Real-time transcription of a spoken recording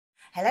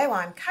Hello,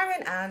 I'm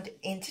Karen, and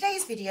in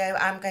today's video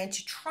I'm going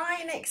to try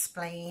and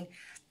explain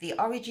the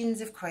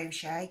origins of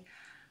crochet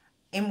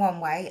in one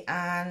way,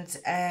 and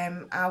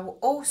I will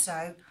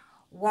also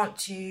want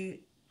to,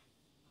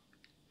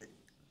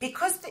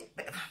 because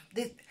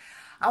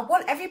I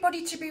want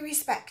everybody to be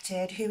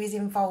respected who is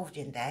involved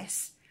in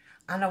this,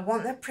 and I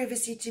want their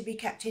privacy to be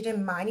kept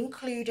hidden, mine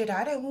included.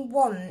 I don't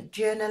want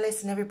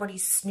journalists and everybody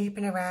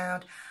snooping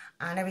around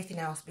and everything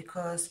else,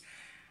 because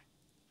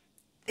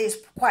it's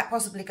quite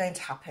possibly going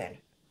to happen.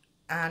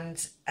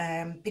 And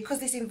because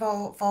this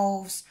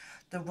involves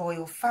the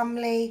royal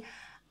family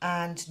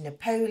and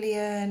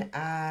Napoleon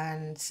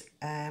and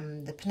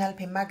the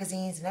Penelope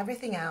magazines and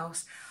everything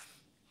else,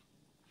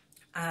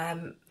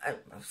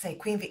 say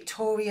Queen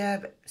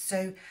Victoria,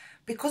 so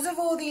because of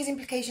all these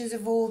implications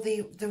of all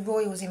the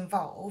royals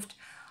involved,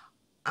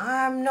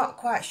 I'm not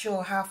quite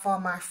sure how far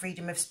my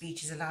freedom of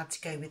speech is allowed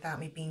to go without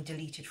me being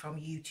deleted from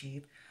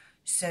YouTube.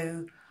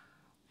 So,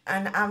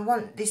 and I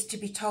want this to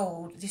be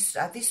told, this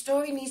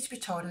story needs to be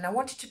told, and I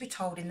want it to be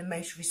told in the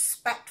most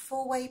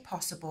respectful way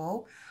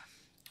possible.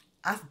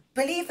 I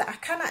believe that I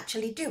can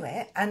actually do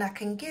it, and I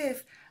can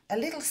give a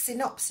little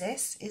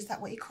synopsis, is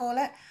that what you call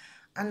it?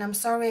 And I'm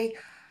sorry,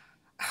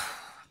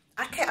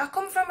 I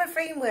come from a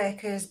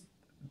frameworker's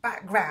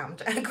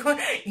background.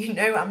 You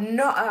know, I'm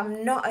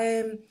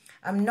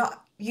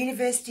not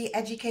university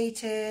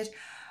educated.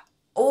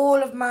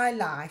 All of my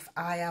life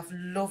I have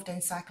loved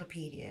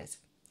encyclopedias.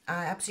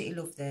 I absolutely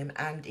love them,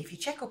 and if you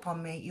check up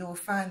on me, you'll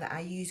find that I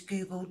use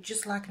Google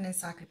just like an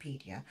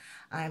encyclopedia.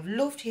 I have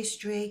loved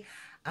history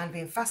and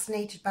been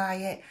fascinated by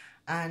it,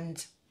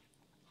 and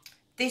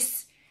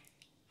this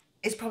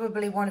is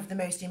probably one of the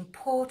most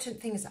important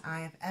things that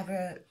I have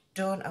ever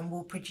done and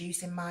will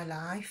produce in my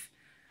life.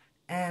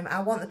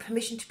 I want the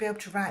permission to be able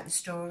to write the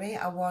story.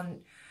 I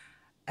want,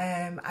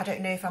 I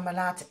don't know if I'm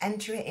allowed to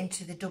enter it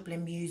into the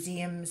Dublin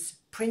Museum's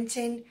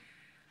printing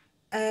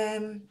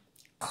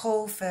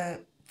call for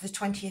the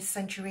 20th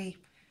century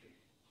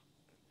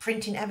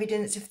printing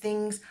evidence of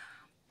things,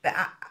 but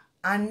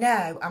I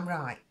know I'm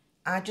right.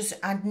 I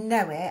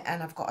know it,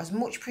 and I've got as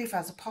much proof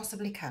as I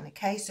possibly can.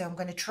 Okay, so I'm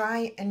going to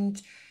try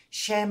and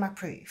share my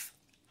proof.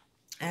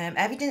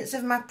 Evidence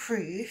of my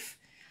proof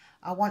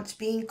I want to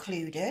be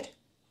included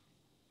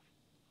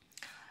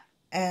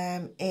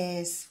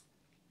is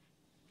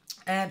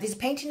there's a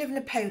painting of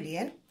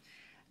Napoleon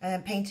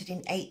painted in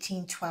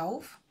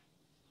 1812.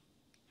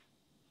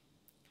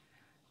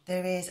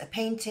 There is a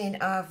painting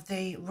of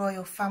the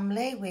royal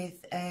family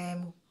with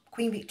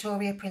Queen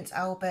Victoria, Prince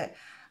Albert,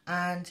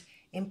 and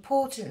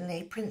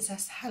importantly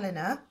Princess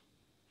Helena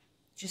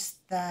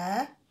just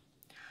there.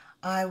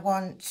 I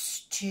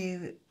want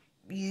to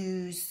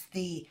use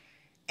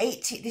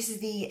this is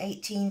the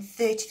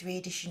 1833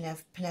 edition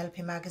of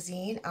Penelope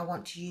magazine. I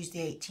want to use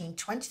the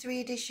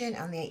 1823 edition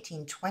and the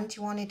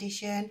 1821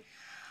 edition.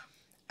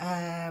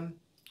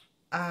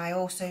 I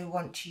also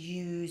want to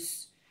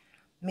use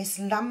Miss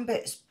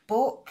Lambert's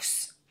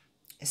books,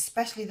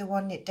 especially the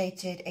one that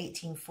dated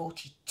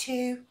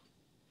 1842.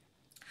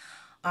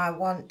 I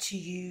want to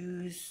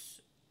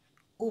use,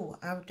 oh,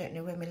 I don't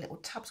know where my little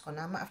tab's gone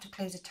now. I might have to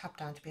close a tab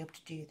down to be able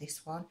to do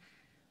this one.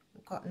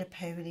 We've got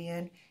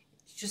Napoleon,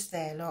 it's just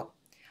there, look.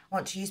 I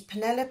want to use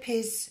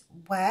Penelope's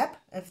web,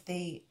 of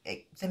the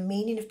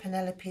meaning of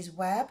Penelope's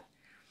web.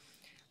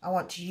 I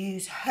want to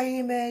use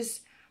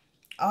Homer's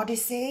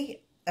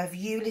Odyssey of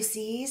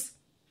Ulysses,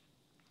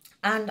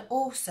 and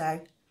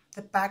also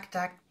the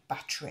Baghdad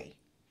battery.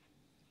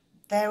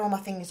 They're all my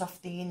things off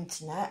the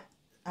internet.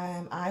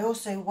 I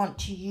also want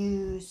to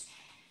use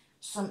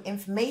some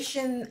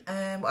information,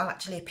 well,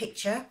 actually a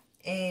picture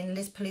in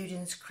Liz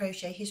Paludan's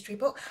crochet history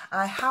book.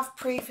 I have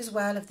proof as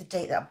well of the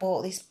date that I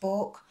bought this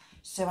book,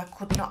 so I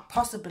could not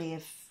possibly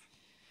have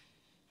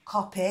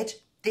copied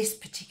this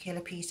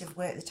particular piece of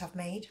work that I've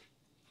made.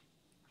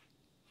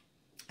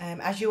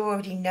 As you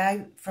already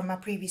know from my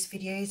previous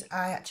videos,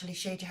 I actually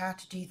showed you how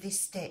to do this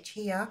stitch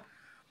here,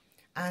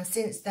 and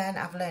since then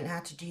I've learned how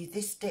to do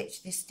this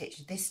stitch, this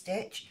stitch, this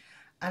stitch,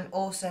 and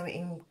also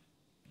in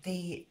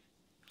the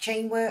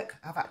chain work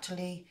I've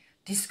actually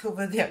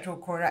discovered the actual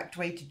correct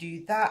way to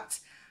do that.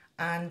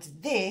 And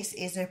this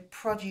is a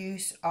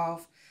produce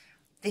of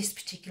this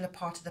particular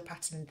part of the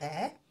pattern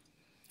there.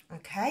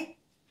 Okay,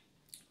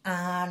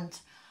 and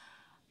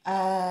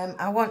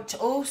I want to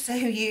also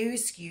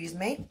use, excuse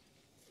me,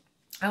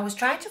 I was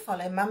trying to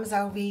follow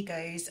Mademoiselle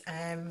Rigaud's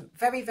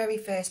very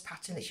first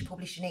pattern that she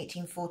published in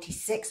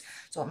 1846.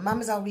 So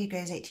Mademoiselle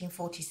Rigaud's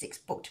 1846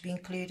 book to be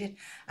included.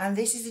 And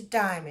this is a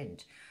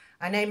diamond.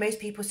 I know most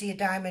people see a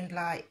diamond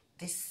like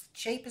this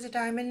shape as a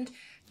diamond.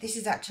 This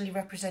is actually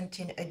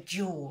representing a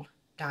jewel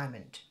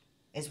diamond,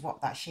 is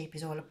what that shape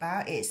is all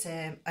about. It's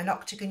an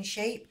octagon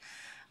shape.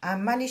 I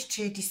managed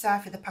to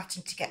decipher the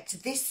pattern to get to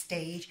this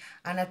stage,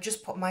 and I've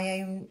just put my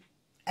own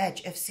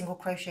edge of single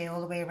crochet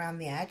all the way around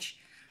the edge.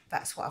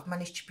 That's what I've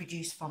managed to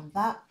produce from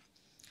that.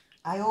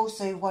 I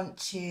also want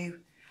to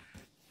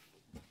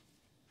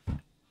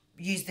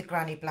use the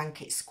granny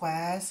blanket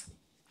squares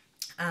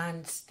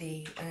and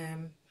the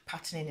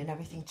patterning and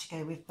everything to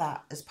go with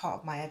that as part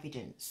of my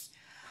evidence.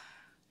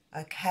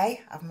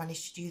 Okay, I've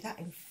managed to do that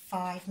in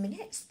 5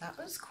 minutes. That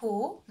was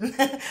cool. I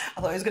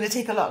thought it was going to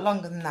take a lot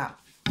longer than that.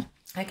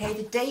 Okay,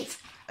 the date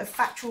of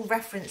factual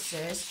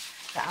references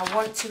that I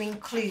want to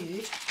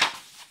include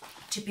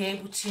to be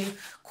able to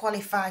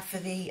qualify for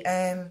the,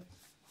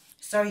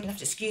 sorry, you're going to have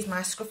to excuse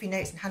my scruffy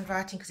notes and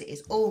handwriting because it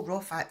is all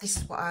rough. This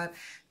is what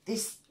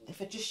if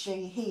I just show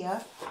you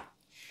here,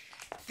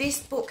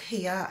 this book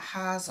here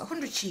has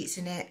 100 sheets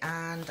in it,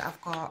 and I've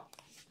got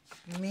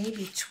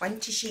maybe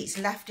 20 sheets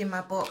left in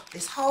my book.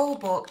 This whole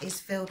book is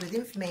filled with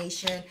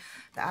information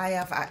that I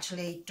have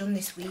actually done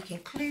this week,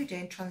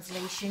 including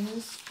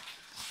translations,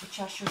 which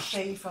I shall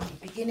show you from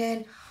the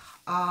beginning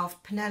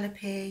of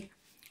Penelope,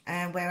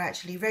 and where I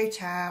actually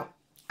wrote out,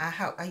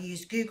 I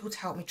used Google to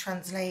help me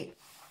translate,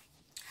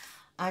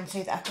 and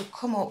so that I could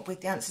come up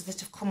with the answers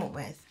that I've come up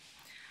with.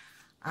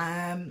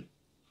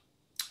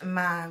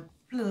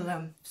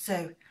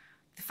 So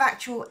the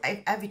factual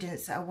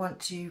evidence that I want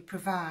to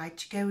provide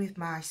to go with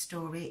my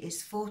story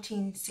is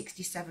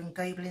 1467,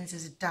 Gobelins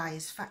as a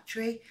dyer's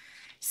factory.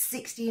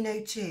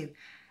 1602,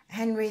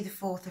 Henry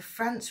IV of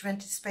France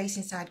rented space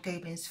inside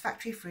Gobelins'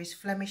 factory for his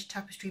Flemish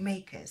tapestry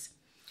makers.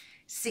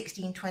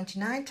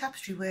 1629,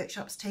 tapestry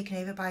workshops taken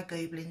over by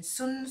Gobelins'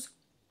 sons.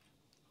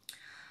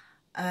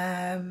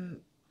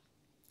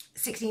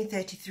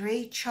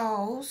 1633,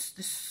 Charles,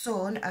 the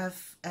son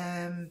of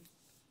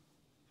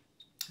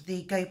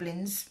the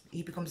Gobelins,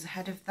 he becomes the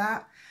head of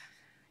that.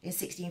 In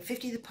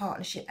 1650, the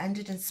partnership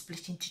ended and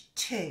split into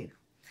two.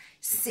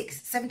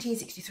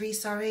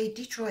 1763,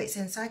 Detroit's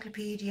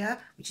encyclopedia,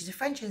 which is a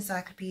French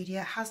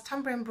encyclopedia, has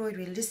tambour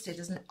embroidery listed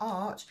as an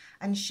art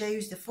and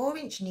shows the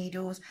 4-inch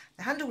needles,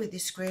 the handle with the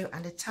screw,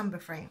 and a tambour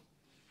frame.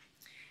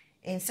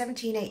 In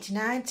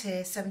 1789 to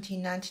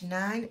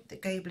 1799, the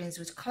Gobelins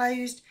was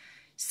closed.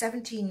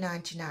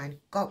 1799,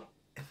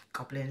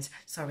 Gobelins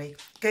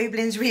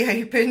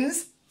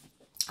reopens.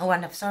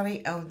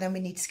 Then we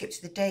need to skip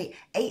to the date.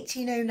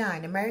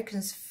 1809,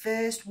 America's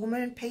first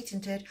woman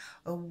patented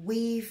a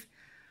weave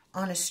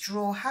on a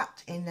straw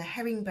hat in the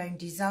herringbone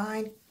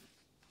design.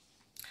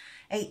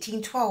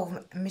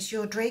 1812,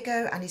 Monsieur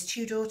Drago and his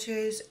 2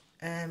 daughters,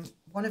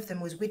 one of them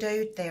was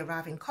widowed, they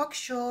arrive in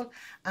Coggeshall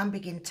and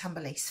begin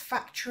Tamberlace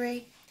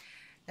factory.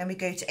 Then we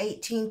go to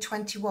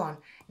 1821.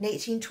 In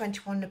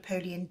 1821,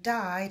 Napoleon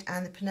died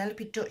and the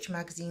Penelope Dutch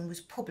magazine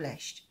was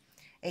published.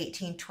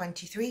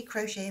 1823,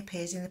 Crochet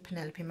appears in the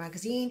Penelope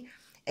magazine.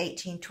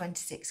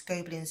 1826,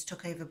 Gobelins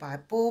took over by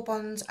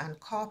Bourbons and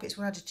carpets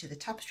were added to the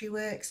tapestry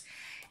works.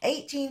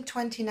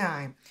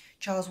 1829,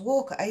 Charles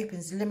Walker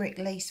opens Limerick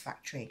Lace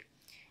Factory.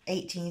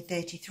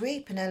 1833,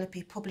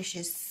 Penelope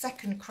publishes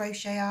second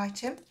crochet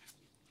item.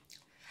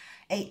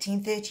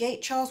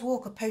 1838, Charles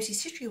Walker posts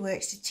his history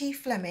works to T.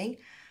 Fleming.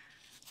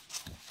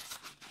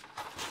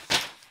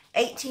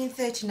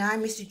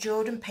 1839, Mr.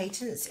 Jordan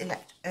patents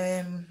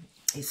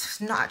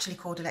it's not actually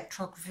called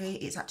electrography,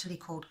 it's actually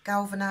called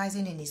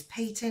galvanizing in his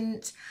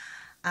patent.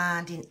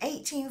 And in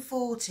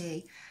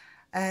 1840,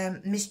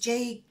 Miss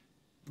J.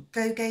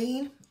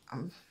 Gauguin,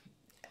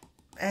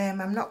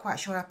 I'm not quite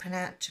sure how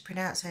to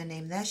pronounce her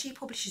name there, she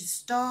publishes a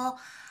star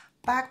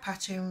bag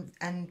pattern,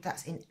 and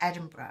that's in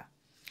Edinburgh.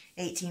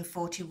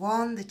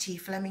 1841, the T.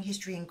 Fleming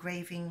history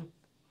engraving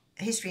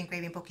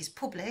book is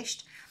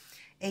published.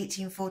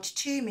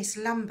 1842, Miss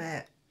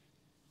Lambert,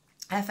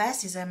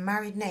 FS is a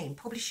married name,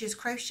 publishes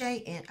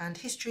crochet and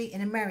history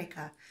in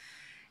America.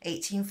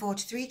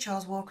 1843,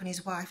 Charles Walker and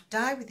his wife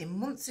die within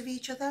months of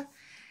each other.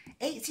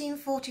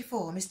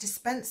 1844, Mr.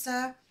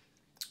 Spencer,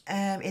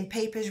 in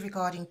papers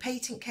regarding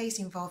patent case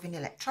involving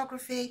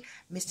electrography,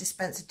 Mr.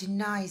 Spencer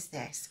denies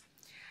this.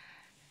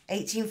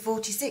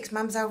 1846,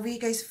 Mademoiselle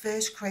Rigaud's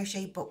first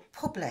crochet book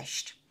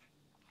published.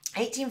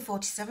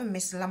 1847,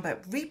 Miss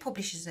Lambert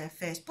republishes her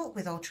first book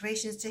with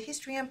alterations to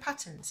history and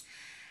patterns.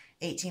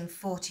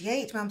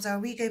 1848,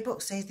 Mademoiselle Rigaud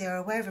book says they are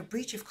aware of a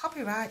breach of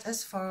copyright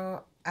as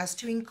far as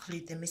to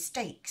include the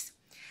mistakes.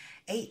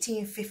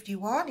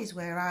 1851 is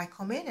where I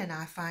come in and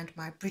I find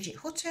my Bridget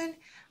Hutton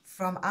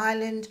from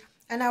Ireland,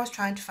 and I was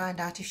trying to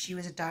find out if she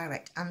was a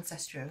direct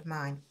ancestor of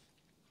mine.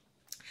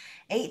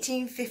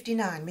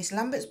 1859, Miss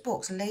Lambert's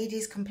books,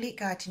 Ladies' Complete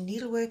Guide to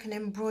Needlework and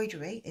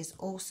Embroidery, is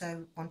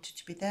also wanted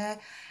to be there.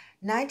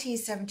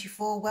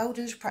 1974,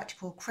 Weldon's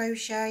Practical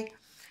Crochet.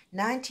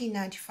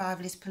 1995,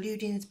 Liz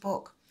Paludin's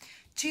book.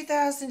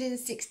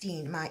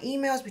 2016, my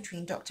emails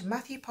between Dr.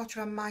 Matthew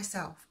Potter and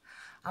myself.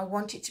 I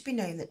want it to be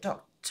known that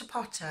Dr.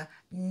 Potter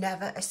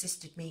never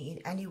assisted me in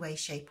any way,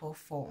 shape or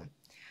form.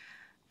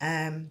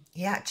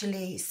 He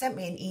actually sent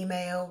me an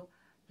email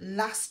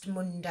last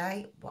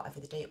Monday, whatever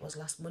the date was,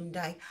 last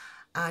Monday,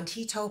 and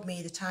he told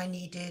me that I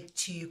needed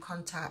to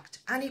contact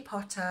Annie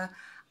Potter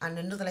and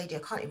another lady, I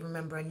can't even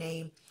remember her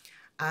name,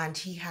 and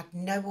he had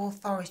no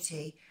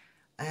authority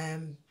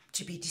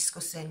to be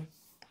discussing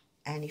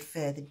any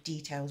further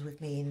details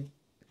with me in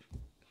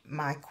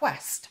my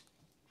quest.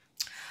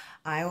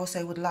 I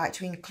also would like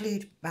to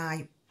include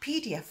my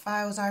PDF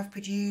files I've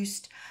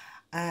produced,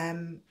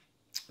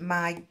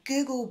 my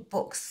Google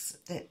Books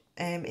that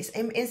is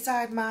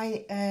inside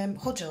my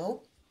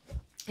huddle.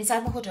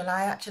 inside my huddle,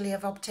 I actually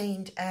have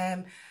obtained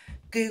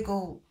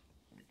Google.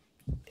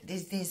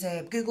 There's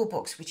a Google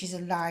Books, which is a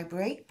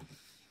library.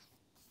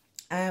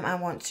 I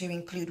want to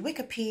include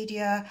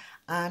Wikipedia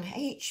and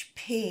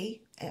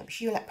HP,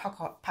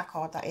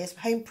 Hewlett-Packard, that is,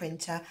 home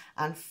printer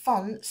and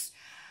fonts.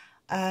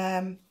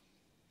 I've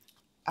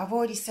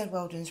already said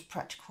Weldon's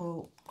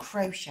Practical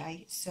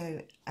Crochet,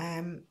 so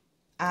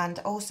and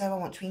also I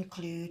want to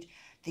include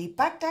the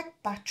Baghdad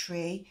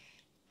battery,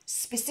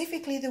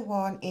 specifically the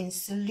one in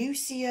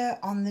Seleucia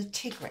on the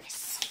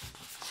Tigris.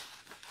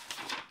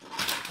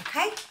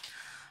 Okay,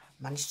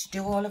 managed to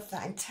do all of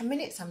that in 10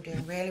 minutes. I'm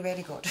doing really,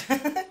 really good.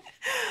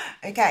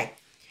 Okay,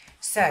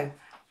 so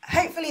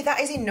hopefully that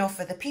is enough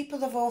for the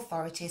people of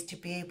authorities to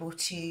be able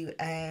to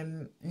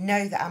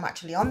know that I'm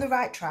actually on the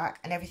right track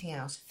and everything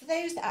else. For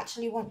those that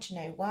actually want to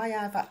know why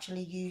I've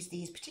actually used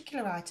these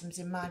particular items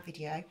in my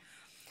video,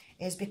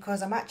 is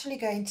because I'm actually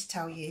going to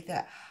tell you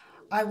that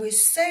I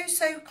was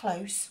so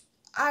close.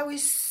 I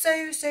was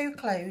so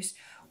close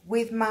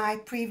with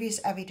my previous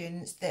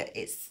evidence that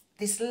it's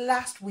this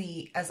last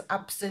week has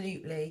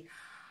absolutely,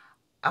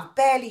 I've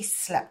barely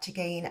slept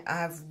again.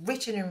 I've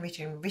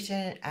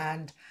written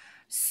and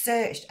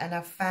searched, and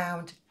I've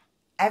found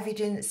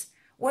evidence.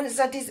 Once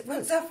I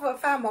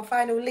found my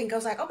final link, I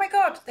was like, oh my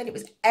God, then it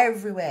was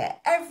everywhere.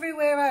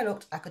 Everywhere I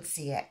looked, I could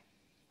see it,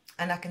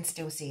 and I can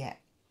still see it.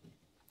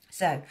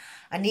 So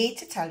I need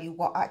to tell you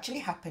what actually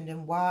happened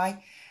and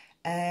why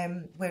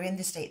we're in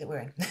the state that we're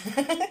in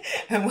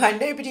and why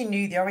nobody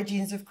knew the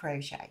origins of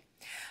crochet.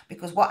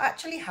 Because what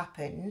actually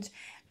happened,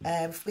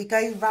 if we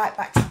go right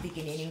back to the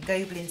beginning in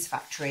Goblin's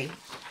factory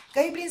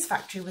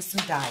was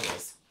some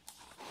dyers.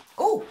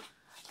 Oh,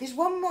 there's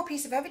one more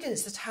piece of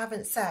evidence that I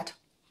haven't said.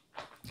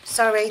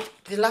 Sorry,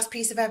 the last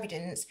piece of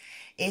evidence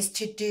is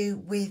to do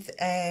with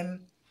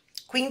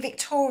Queen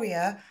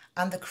Victoria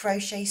and the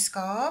crochet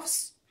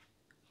scarves.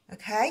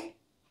 Okay,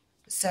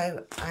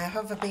 so I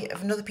have a bit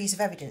of another piece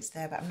of evidence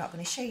there, but I'm not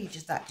going to show you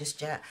just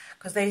yet,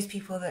 because those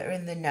people that are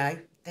in the know,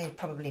 they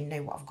probably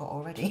know what I've got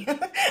already.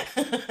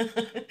 So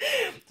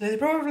they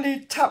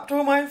probably tapped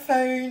all my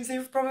phones.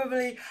 They've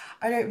probably,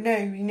 I don't know,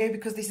 you know,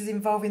 because this is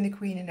involving the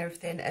Queen and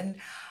everything. And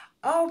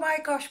oh my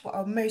gosh, what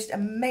a most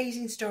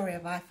amazing story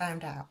have I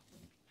found out.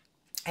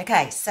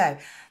 Okay, so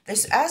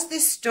as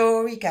this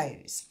story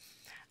goes,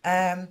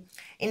 in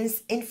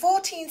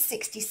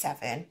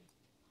 1467,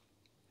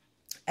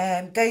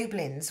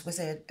 Goblin's was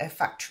a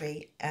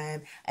factory.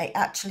 It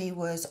actually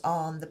was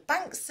on the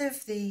banks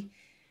of the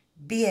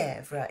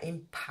Bièvre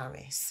in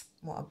Paris.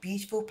 What a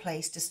beautiful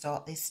place to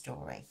start this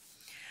story.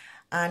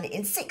 And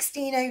in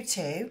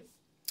 1602,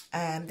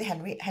 the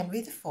Henry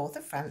IV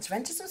of France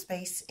rented some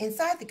space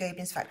inside the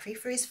Goblin's factory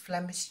for his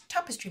Flemish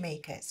tapestry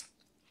makers.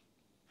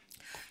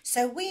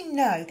 So we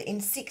know that in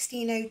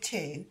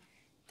 1602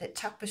 that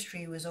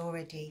tapestry was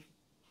already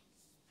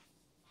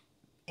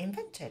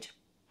invented.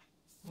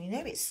 We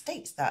know it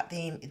states that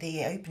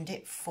they opened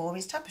it for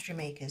his tapestry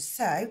makers.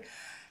 So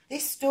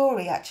this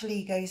story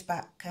actually goes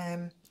back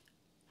a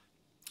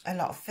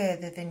lot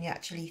further than you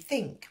actually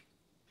think.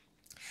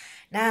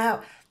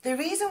 Now, the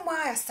reason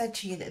why I said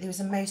to you that there was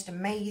a most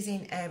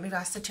amazing,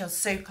 I said to you I was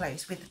so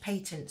close with the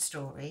patent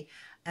story,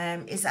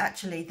 is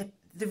actually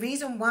the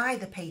reason why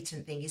the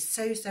patent thing is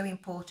so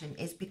important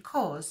is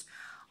because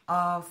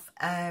of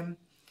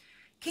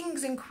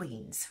kings and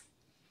queens,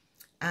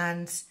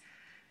 and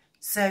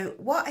so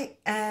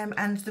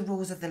and the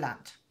rules of the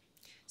land.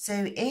 So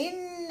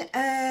in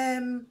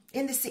the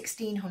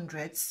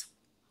 1600s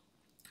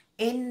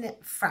in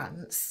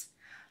France,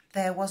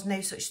 there was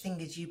no such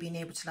thing as you being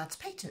able to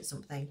patent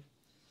something.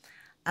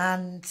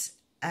 And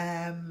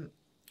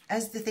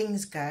as the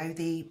things go,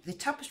 the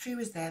tapestry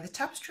was there. The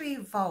tapestry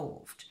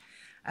evolved.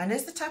 And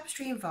as the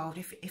tapestry evolved,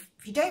 if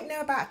you don't know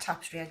about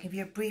tapestry, I'll give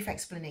you a brief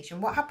explanation.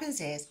 What happens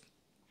is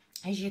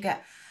you've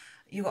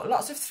got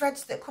lots of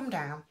threads that come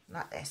down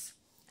like this,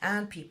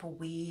 and people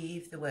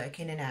weave the work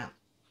in and out.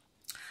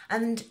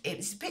 And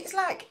it's a bit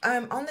like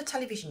on the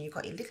television, you've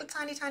got your little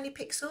tiny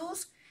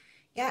pixels.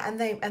 Yeah, and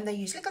they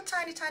use little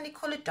tiny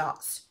coloured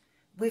dots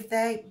with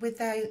the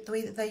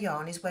way that their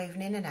yarn is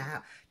woven in and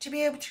out to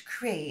be able to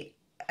create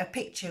a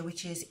picture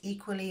which is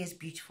equally as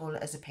beautiful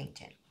as a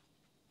painting,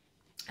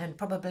 and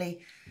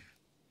probably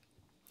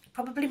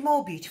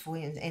more beautiful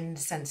in the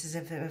senses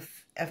of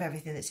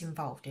everything that's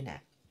involved in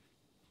it.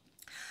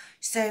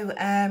 So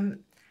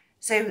and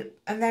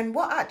then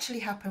what actually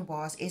happened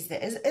is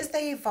that as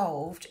they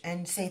evolved,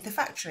 and say the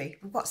factory,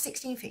 we've got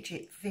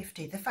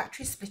 1650, the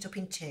factory split up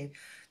in two.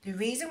 The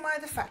reason why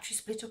the factory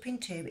split up in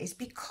two is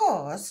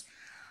because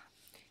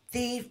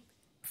the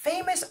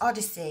famous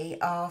Odyssey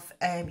of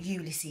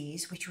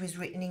Ulysses, which was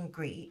written in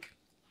Greek,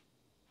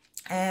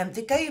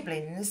 the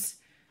Goblins,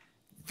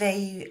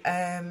 the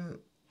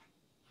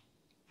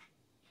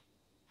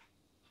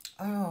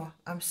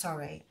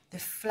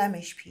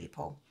Flemish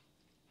people.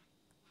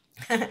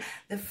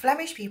 The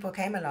Flemish people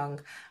came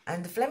along,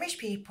 and the Flemish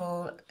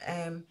people,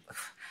 I'm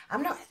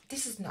not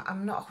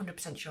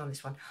 100% sure on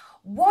this one.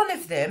 One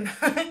of them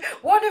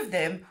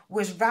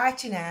was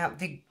rewriting out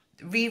the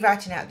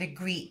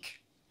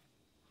Greek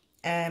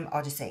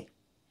Odyssey.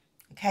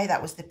 Okay,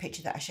 that was the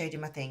picture that I showed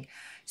in my thing.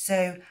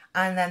 So,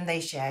 and then they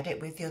shared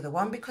it with the other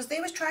one because they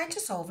was trying to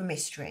solve a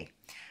mystery.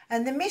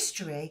 And the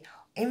mystery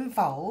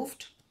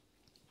involved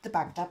the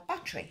Baghdad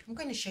battery. I'm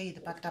going to show you the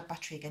Baghdad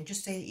battery again,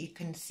 just so that you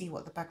can see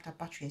what the Baghdad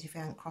battery is if I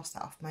haven't crossed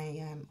that off my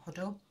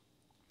huddle.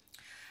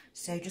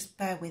 So just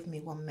bear with me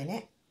 1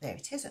 minute. There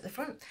it is at the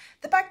front.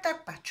 The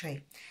Baghdad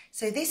battery.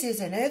 So this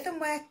is an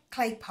earthenware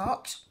clay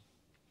pot.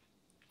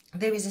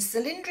 There is a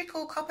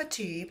cylindrical copper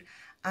tube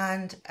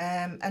and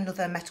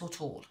another metal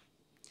tool.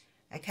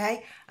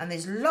 Okay, and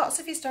there's lots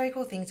of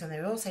historical things, and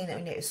they're all saying that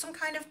it was some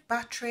kind of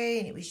battery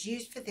and it was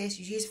used for this,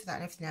 it was used for that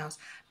and everything else.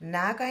 I'm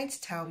now going to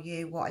tell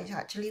you what it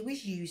actually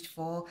was used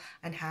for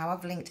and how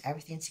I've linked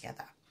everything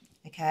together.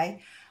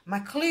 Okay, my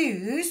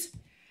clues,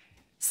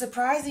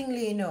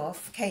 surprisingly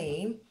enough,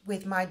 came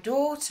with my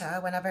daughter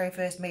when I very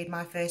first made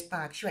my first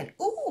bag. She went,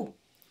 "Ooh,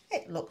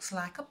 it looks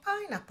like a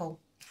pineapple."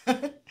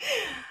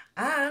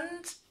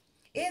 And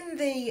in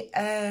the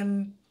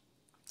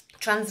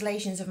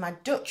translations of my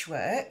Dutch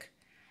work,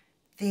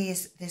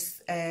 this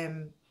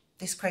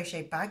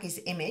crochet bag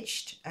is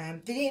imaged.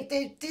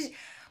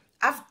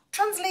 I've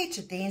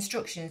translated the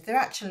instructions. They're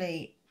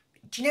actually,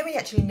 do you know when you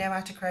actually know how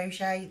to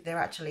crochet? They're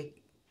actually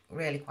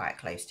really quite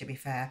close, to be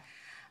fair.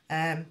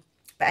 But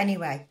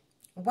anyway,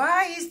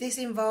 why is this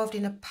involved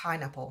in a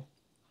pineapple?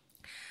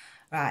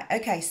 Right,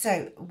 okay,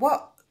 so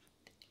what,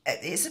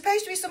 it's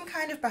supposed to be some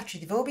kind of battery.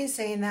 They've all been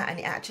saying that, and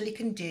it actually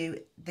can do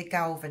the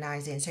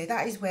galvanizing. So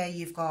that is where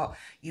you've got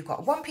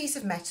one piece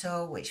of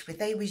metal, which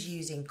they was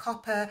using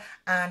copper,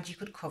 and you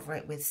could cover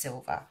it with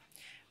silver,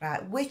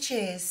 right? Which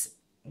is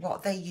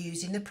what they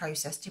use in the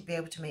process to be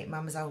able to make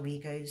Mademoiselle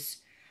Rigaud's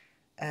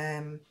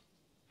bell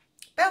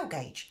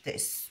gauge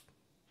that's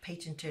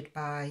patented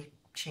by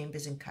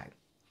Chambers and Co.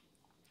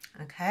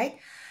 Okay,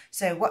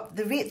 so what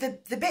the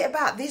bit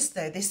about this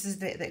though, this is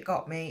the bit that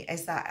got me,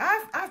 is that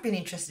I've been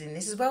interested in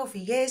this as well for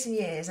years and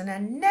years, and I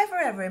never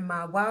ever in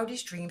my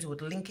wildest dreams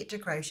would link it to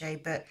crochet,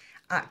 but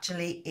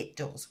actually it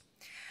does.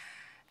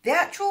 The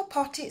actual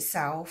pot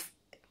itself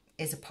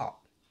is a pot.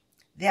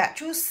 The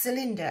actual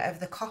cylinder of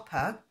the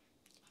copper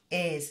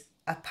is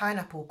a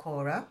pineapple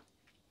corer,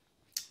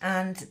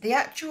 and the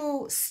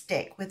actual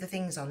stick with the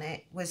things on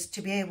it was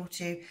to be able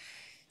to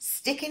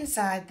stick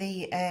inside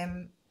the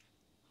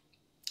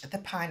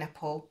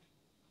pineapple,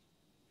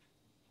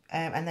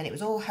 and then it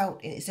was all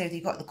held, so you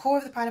got the core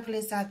of the pineapple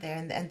inside there,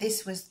 and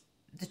this was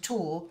the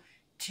tool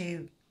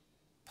to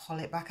pull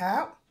it back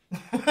out.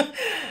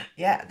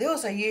 Yeah, they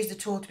also used the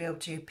tool to be able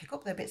to pick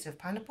up the bits of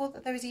pineapple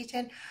that they was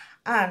eating,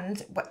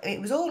 and it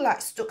was all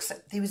like stuck.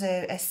 There was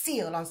a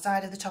seal on the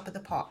side of the top of the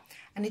pot,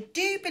 and I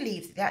do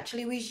believe that they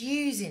actually was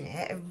using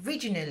it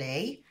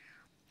originally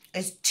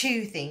as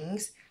two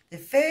things. The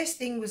first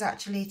thing was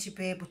actually to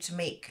be able to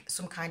make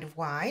some kind of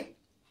wine.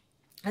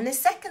 And the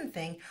second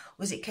thing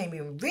was it came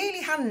in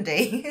really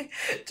handy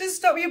to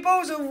stop your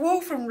balls of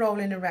wool from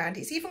rolling around.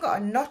 It's even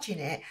got a notch in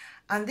it.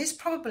 And this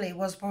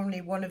was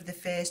probably one of the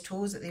first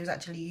tools that they was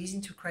actually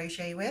using to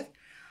crochet with.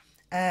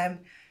 The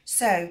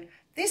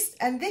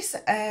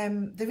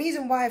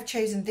reason why I've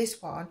chosen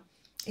this one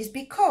is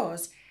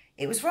because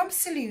it was from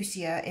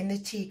Seleucia in the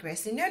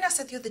Tigris. And you know, I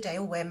said the other day,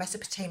 where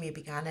Mesopotamia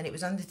began, and it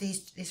was under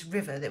this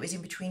river that was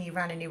in between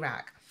Iran and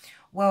Iraq.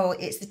 Well,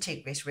 it's the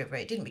Tigris River.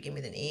 It didn't begin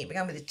with an E, it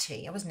began with a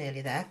T. I was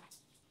nearly there.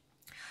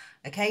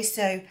 Okay,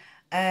 so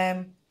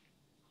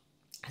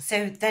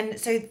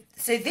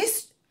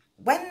this,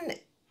 when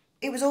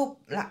it was all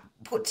like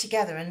put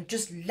together and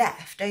just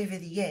left over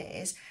the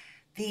years,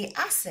 the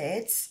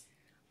acids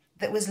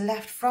that was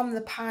left from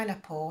the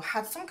pineapple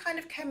had some kind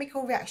of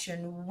chemical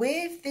reaction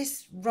with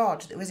this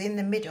rod that was in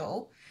the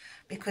middle,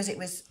 because it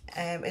was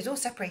all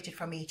separated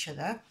from each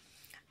other,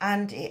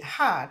 and it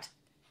had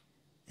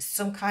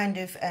some kind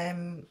of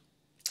there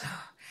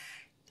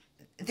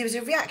was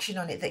a reaction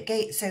on it that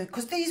gave, so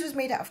because these was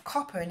made out of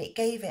copper, and it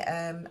gave it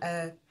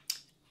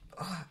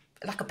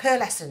like a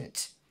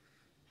pearlescent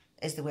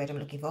is the word I'm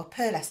looking for,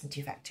 pearlescent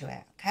effect to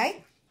it.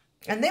 Okay,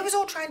 and they was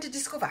all trying to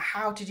discover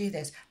how to do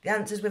this. The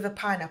answer's with a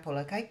pineapple.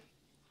 Okay.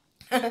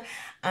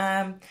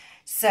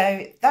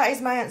 So that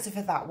is my answer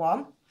for that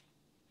one.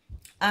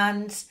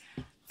 And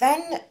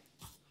then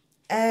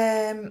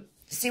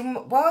see,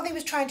 while they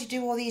was trying to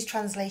do all these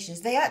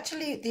translations, the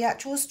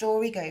actual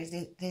story goes,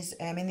 there's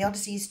in the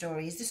Odyssey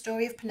story is the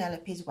story of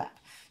Penelope's web.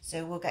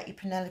 So we'll get your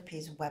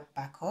Penelope's web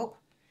back up,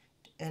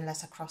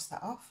 unless I cross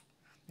that off.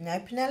 No,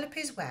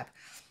 Penelope's web,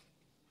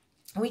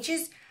 which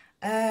is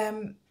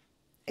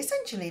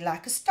essentially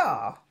like a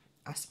star,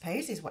 I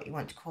suppose is what you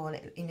want to call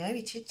it. You know,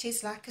 it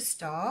is like a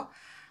star,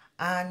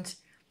 and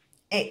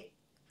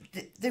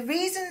the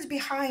reasons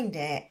behind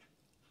it,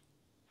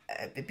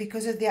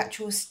 because of the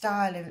actual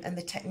style and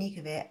the technique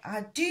of it,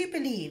 I do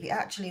believe it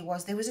actually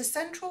was, there was a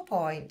central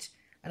point,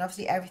 and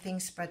obviously everything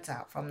spreads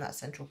out from that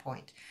central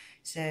point.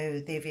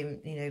 So they've, you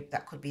know,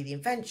 that could be the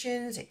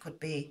inventions, it could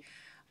be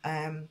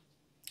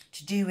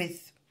to do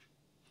with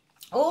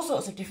all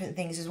sorts of different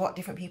things, is what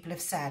different people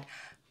have said.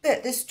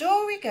 But the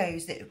story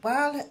goes that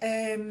while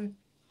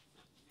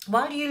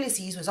while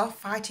Ulysses was off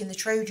fighting the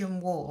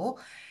Trojan War,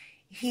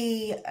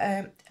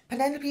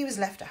 Penelope was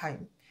left at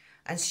home.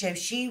 And so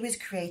she was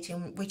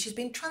creating, which has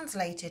been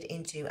translated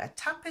into a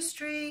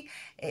tapestry,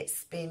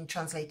 it's been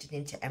translated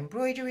into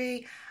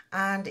embroidery,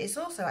 and it's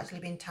also actually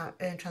been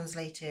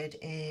translated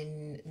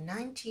in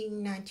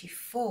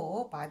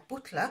 1994 by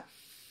Butler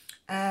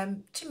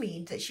to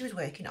mean that she was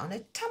working on a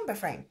tambour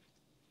frame.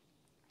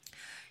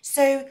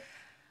 So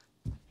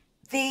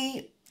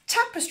the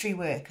tapestry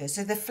workers,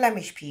 so the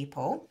Flemish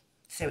people,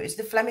 so it's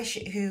the Flemish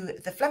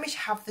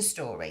have the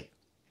story.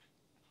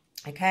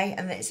 Okay,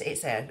 and it's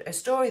a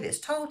story that's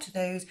told to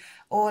those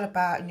all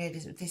about, you know,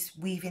 this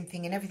weaving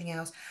thing and everything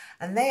else,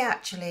 and they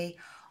actually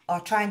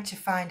are trying to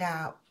find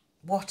out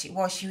what it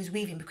was she was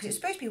weaving, because it's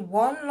supposed to be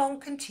one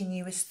long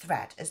continuous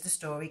thread as the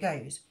story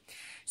goes.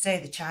 So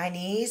the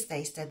Chinese,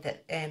 they said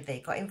that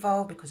they got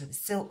involved because of the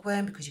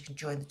silkworm, because you can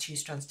join the two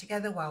strands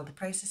together while the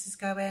process is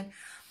going.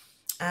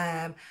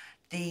 But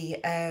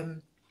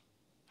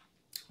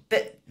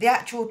the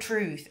actual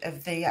truth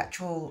of the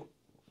actual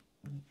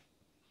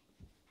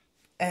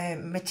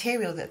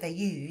material that they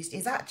used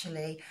is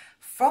actually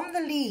from the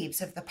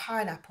leaves of the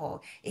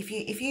pineapple. If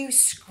you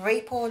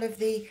scrape all of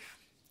the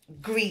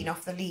green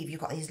off the leaf,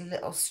 you've got these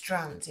little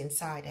strands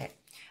inside it,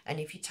 and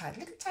if you tie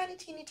little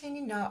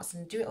tiny knots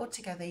and do it all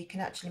together, you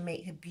can actually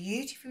make a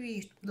beautiful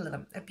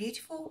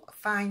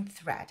fine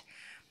thread.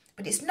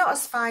 But it's not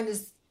as fine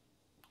as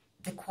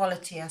the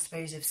quality, I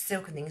suppose, of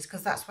silk and things,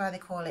 because that's why they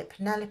call it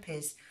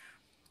Penelope's,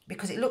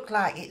 because it looks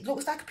like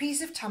a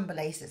piece of tambour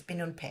lace that's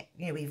been unpicked.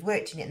 You know, we've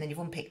worked in it and then you've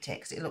unpicked it,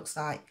 because it looks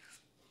like.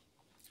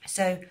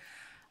 So,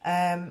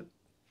 yeah,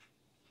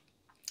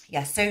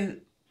 so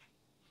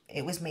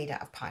it was made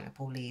out of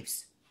pineapple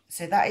leaves.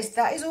 So that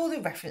is all the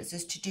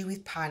references to do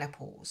with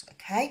pineapples,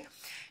 okay?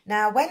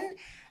 Now, when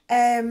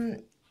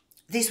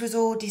this was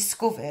all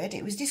discovered,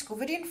 it was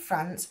discovered in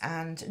France,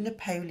 and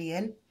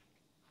Napoleon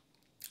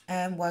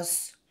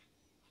was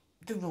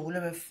the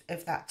ruler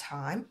of that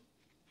time.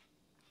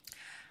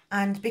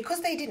 And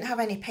because they didn't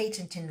have any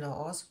patenting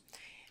laws,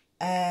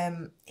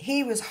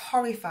 he was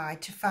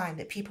horrified to find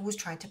that people was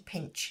trying to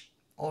pinch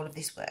all of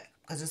this work.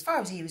 Because as far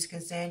as he was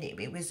concerned,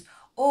 it was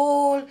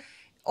all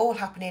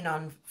happening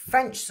on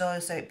French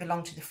soil, so it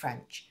belonged to the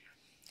French.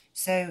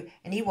 So,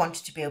 and he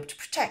wanted to be able to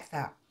protect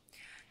that.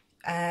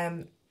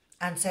 And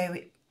so,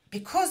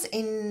 because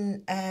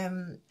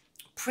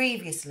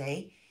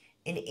previously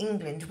in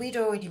England, we'd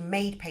already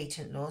made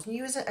patent laws,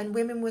 and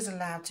women was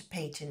allowed to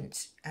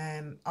patent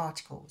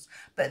articles,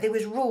 but there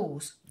was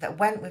rules that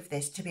went with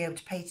this to be able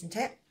to patent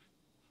it.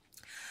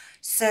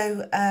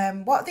 So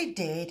what they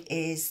did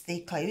is they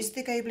closed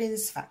the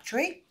Gobelins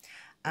factory,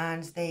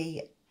 and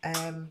they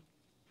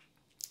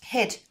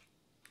hid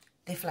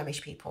the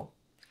Flemish people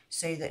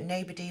so that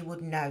nobody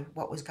would know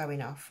what was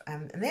going off.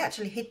 And they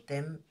actually hid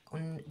them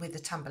with the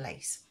tambour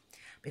lace,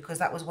 because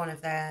that was one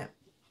of their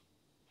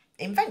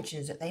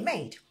inventions that they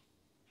made.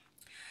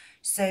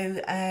 So,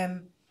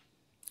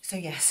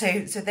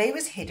 so they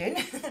was hidden.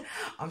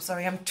 I'm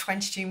sorry, I'm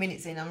 22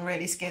 minutes in. I'm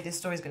really scared this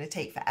story is going to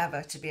take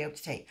forever to be able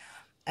to take.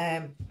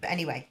 But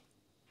anyway,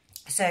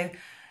 so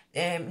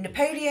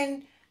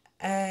Napoleon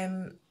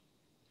and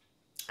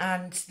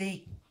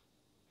the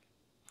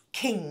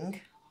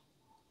King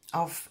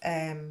of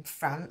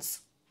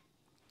France,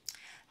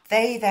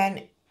 they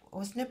then,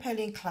 was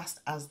Napoleon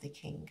classed as the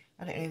king?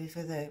 I don't know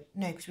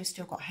no, because we've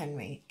still got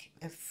Henry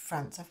of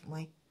France, haven't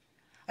we?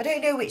 I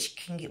don't know which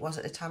king it was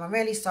at the time. I'm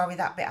really sorry,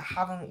 that bit I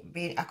haven't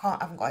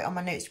got it on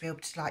my notes to be able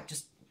to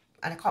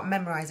and I can't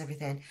memorise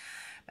everything.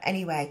 But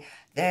anyway,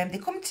 they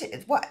come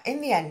to what in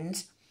the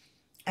end.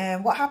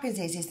 What happens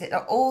is that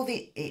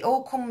it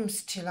all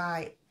comes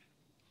to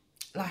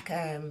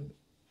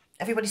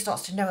everybody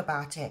starts to know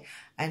about it,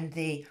 and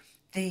the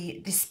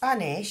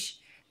Spanish,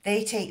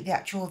 they take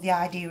the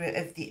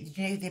idea of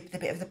the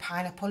bit of the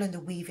pineapple and the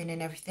weaving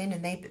and everything,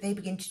 and they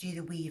begin to do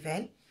the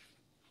weaving.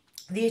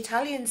 The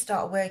Italians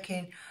start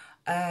working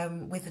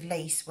with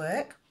lace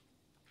work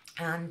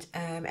and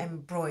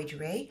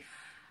embroidery,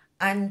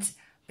 and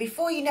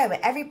before you know it,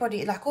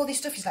 everybody, all this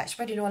stuff is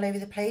spreading all over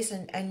the place,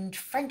 and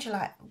French are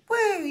like,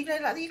 whoa,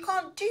 you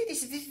can't do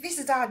this. This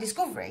is our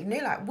discovery,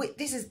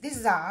 this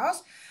is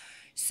ours.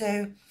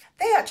 So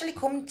they actually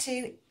come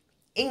to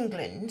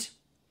England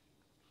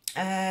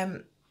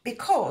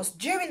because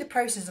during the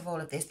process of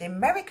all of this, the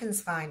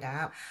Americans find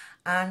out,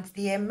 and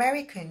the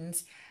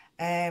Americans,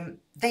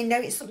 they know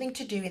it's something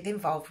to do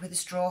involved with a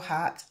straw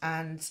hat,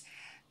 and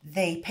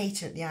they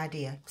patent the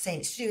idea, saying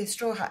it's to do with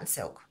straw hat and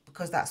silk,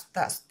 because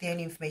that's the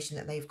only information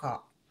that they've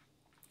got.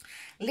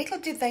 Little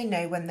did they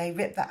know, when they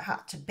ripped that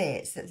hat to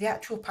bits, that the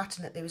actual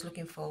pattern that they was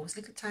looking for was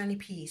a little tiny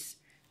piece,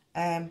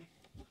 the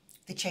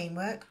chain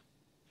work.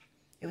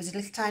 It was a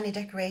little tiny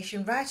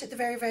decoration right at the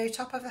very, very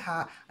top of the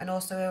hat, and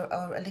also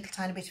a little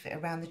tiny bit of it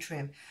around the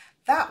trim.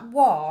 That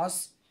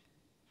was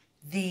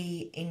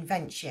the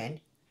invention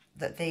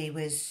that they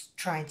was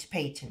trying to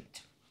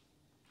patent.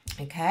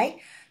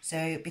 Okay,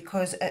 so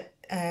because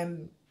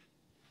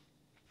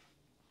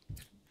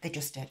They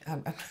just did.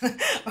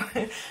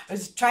 I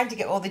was trying to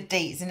get all the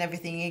dates and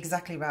everything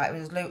exactly right. I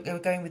was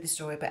going with the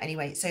story, but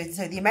anyway. So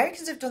the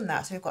Americans have done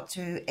that. So we've got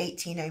to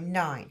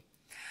 1809.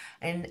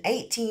 In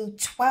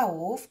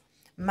 1812,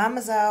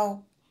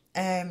 Mademoiselle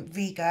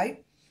Rigaud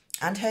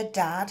and her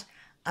dad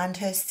and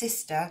her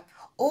sister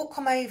all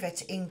come over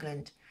to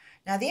England.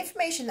 Now, the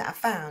information that I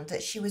found,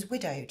 that she was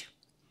widowed,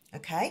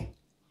 okay?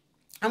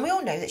 And we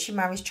all know that she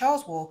marries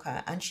Charles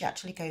Walker, and she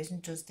actually goes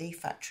and does the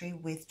factory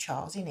with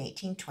Charles in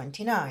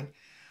 1829.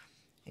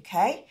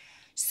 Okay,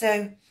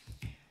 so,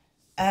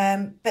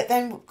 but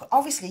then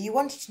obviously you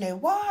wanted to know,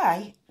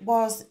 why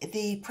was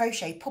the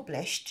crochet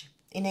published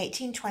in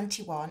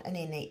 1821 and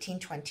in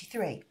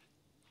 1823?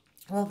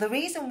 Well, the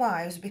reason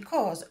why was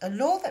because a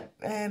law that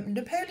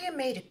Napoleon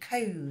made a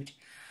code.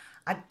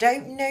 I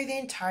don't know the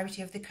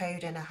entirety of the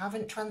code, and I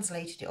haven't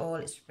translated it all.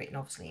 It's written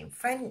obviously in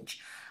French,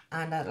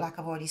 and like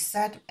I've already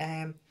said,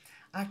 I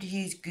have to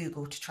use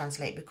Google to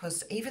translate,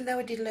 because even though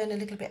I did learn a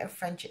little bit of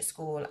French at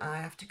school, I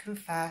have to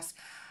confess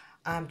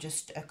I'm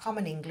just a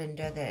common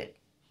Englander, that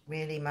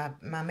really my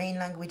main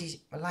language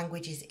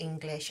is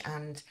English,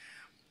 and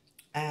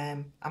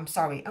I'm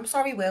sorry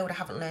world, I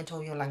haven't learnt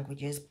all your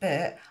languages,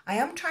 but I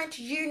am trying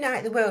to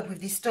unite the world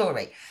with this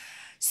story.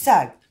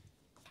 So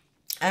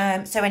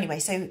anyway,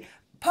 so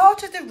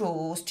part of the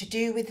rules to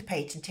do with the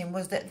patenting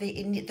was that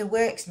the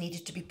works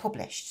needed to be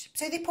published.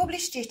 So they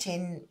published it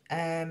in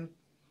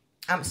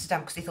Amsterdam,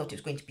 because they thought it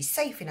was going to be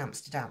safe in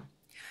Amsterdam.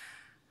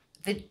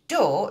 The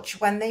Dutch,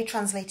 when they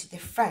translated the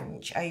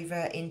French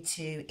over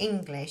into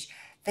English,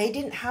 they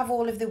didn't have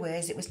all of the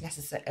words it was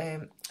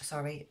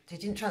necessary. They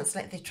didn't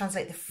translate. They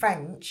translate the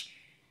French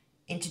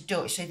into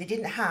Dutch, so they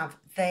didn't have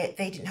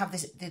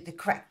the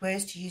correct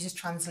words to use as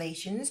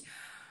translations.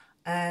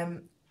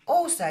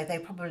 Also, they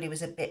probably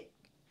was a bit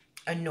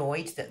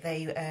annoyed that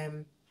they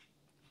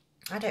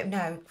I don't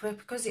know,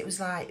 because it was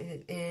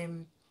like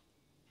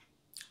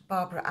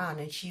Barbara Ann,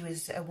 and she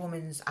was a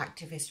woman's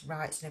activist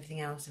rights and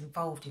everything else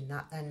involved in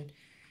that, then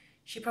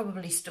she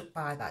probably stuck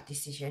by that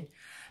decision.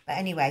 But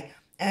anyway,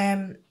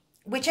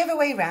 whichever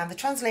way around, the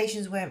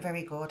translations weren't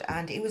very good,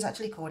 and it was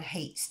actually called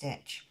hate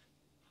stitch.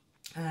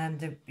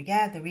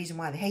 The reason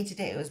why they hated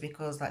it was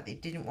because, like, they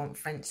didn't want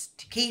France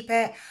to keep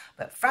it,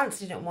 but France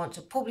didn't want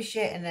to publish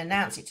it and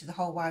announce it to the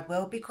whole wide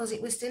world, because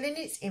it was still in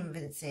its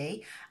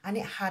infancy and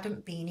it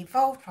hadn't been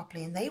evolved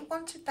properly, and they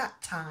wanted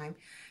that time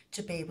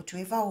to be able to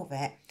evolve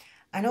it.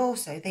 And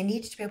also, they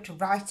needed to be able to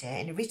write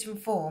it in a written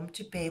form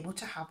to be able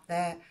to have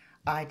their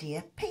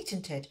idea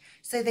patented.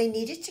 So they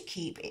needed to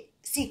keep it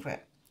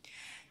secret.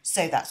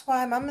 So that's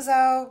why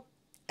Mademoiselle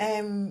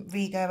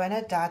Rigaud and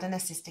her dad and her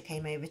sister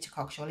came over to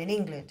Coggeshall in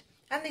England.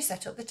 And they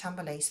set up the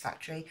Tambourlace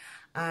factory.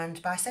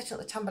 And by setting up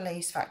the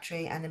Tambourlace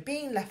factory and then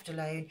being left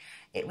alone,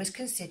 it was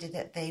considered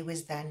that they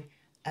was then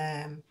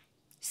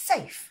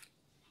safe.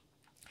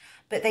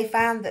 But they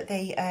found that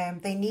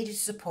they needed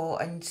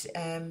support, and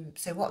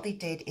so what they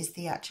did is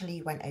they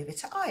actually went over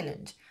to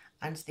Ireland,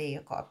 and they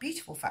got a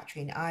beautiful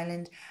factory in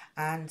Ireland.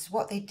 And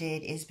what they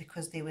did is,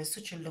 because they were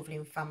such a lovely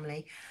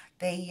family,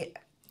 they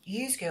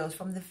used girls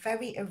from the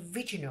very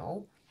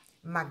original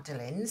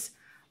Magdalens,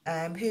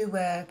 who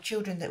were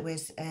children that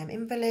was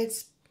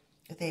invalids,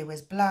 they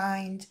was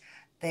blind,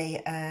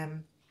 they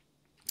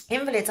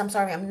invalids. I'm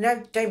sorry,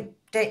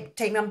 don't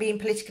take me on being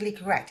politically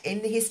correct.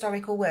 In the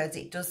historical words,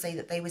 it does say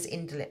that they was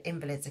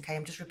invalids. Okay,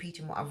 I'm just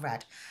repeating what I've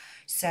read.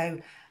 So,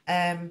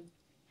 oh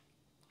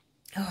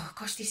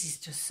gosh, this is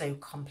just so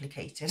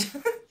complicated.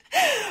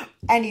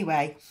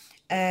 Anyway,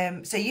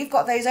 so you've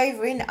got those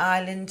over in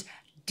Ireland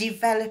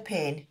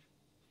developing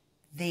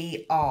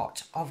the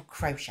art of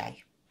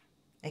crochet.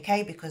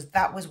 Okay, because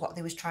that was what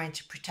they was trying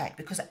to protect,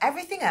 because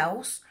everything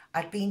else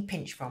had been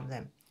pinched from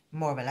them,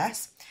 more or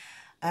less.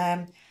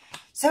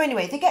 So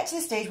anyway, they get to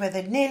the stage where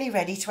they're nearly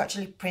ready to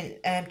actually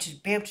print, to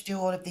be able to do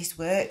all of this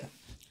work.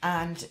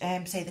 And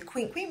say the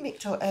Queen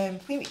Victoria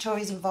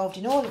is involved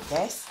in all of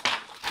this,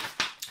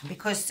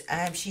 because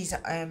she's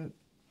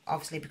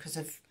obviously because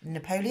of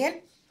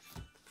Napoleon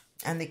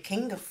and the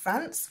King of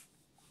France.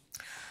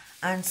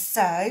 And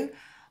so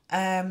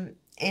when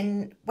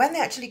they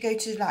actually go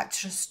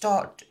to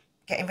start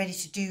getting ready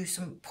to do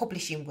some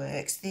publishing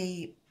works,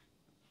 the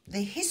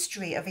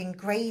history of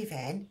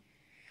engraving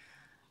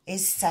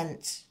is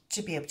sent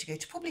to be able to go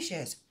to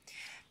publishers.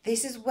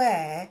 This is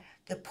where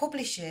the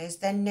publishers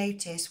then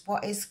notice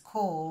what is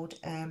called,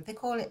 they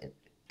call it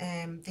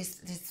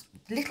this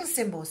little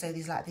symbol. So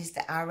there's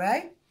the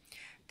arrow,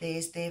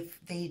 there's the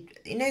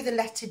the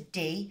letter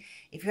D.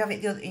 If you have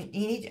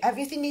it,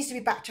 everything needs to be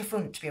back to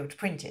front to be able to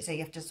print it. So you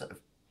have to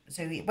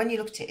so when you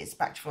look at it, it's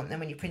back to front. Then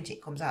when you print it,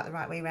 it comes out the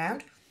right way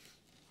around.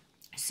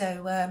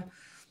 So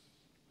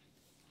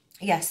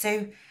yeah,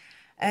 so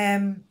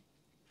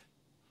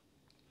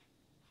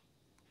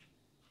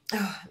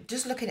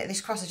just looking at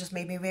this cross has just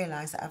made me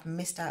realise that I've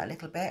missed out a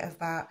little bit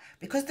about,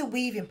 because the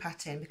weaving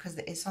pattern, because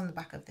it's on the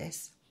back of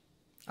this.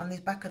 On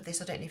the back of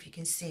this, I don't know if you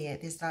can see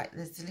it, there's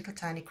a little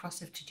tiny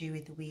cross of to do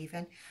with the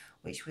weaving,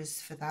 which was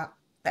for that.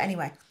 But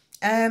anyway,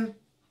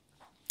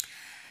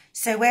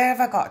 So where have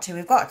I got to?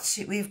 We've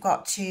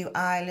got to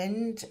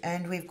Ireland,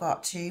 and we've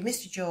got to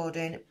Mr.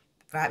 Jordan.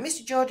 Right,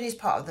 Mr. Jordan is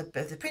part of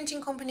the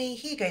printing company.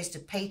 He goes to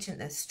patent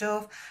the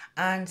stuff,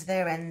 and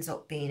there ends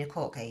up being a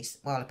court case,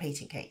 well, a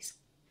patent case.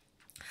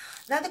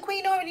 Now the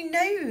Queen already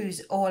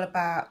knows all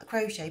about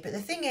crochet, but the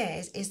thing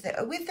is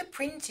that with the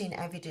printing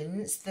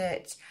evidence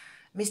that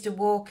Mr.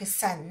 Walker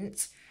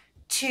sent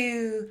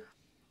to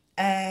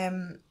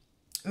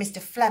Mr.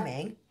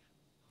 Fleming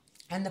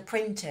and the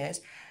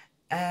printers,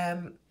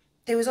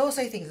 there was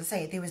also things, I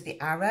say, there was the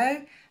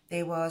arrow,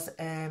 there was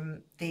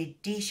the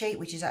D shape,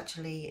 which is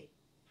actually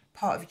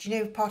part of, do you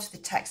know, part of the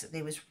text that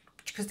there was,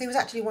 because they was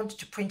actually wanted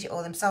to print it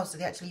all themselves, so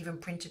they actually even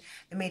printed,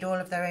 they made all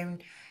of their own,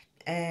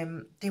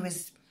 there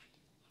was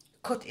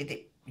cut,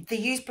 they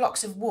used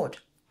blocks of wood,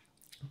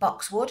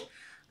 boxwood,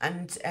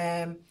 and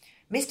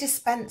Mr.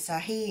 Spencer,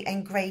 he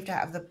engraved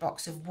out of the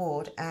blocks of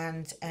wood,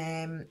 and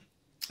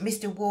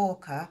Mr.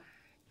 Walker,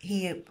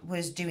 he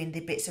was doing the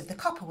bits of the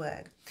copper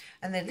work.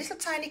 And the little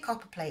tiny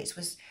copper plates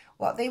was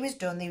what they was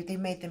done. They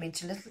made them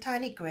into little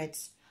tiny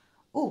grids.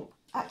 Oh,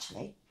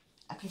 actually,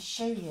 I can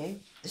show you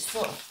the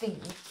sort of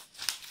thing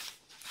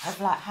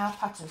of like how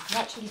patterns. I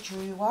actually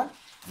drew one.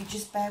 You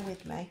just bear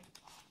with me.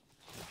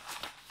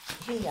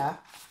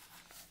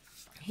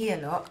 Here,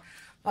 look.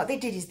 What they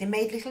did is they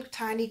made little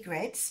tiny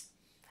grids.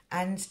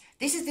 And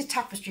this is the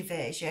tapestry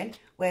version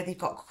where they've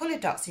got colour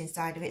dots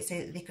inside of it so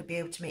that they could be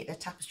able to make their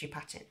tapestry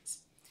patterns.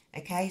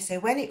 Okay, so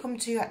when it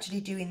comes to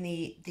actually doing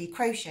the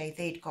crochet,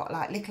 they'd got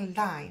like little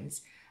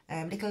lines,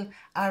 little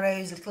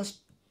arrows, little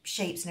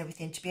shapes and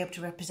everything to be able to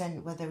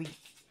represent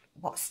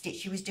what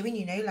stitch he was doing,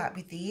 you know, like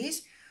with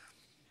these.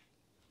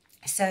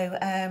 So,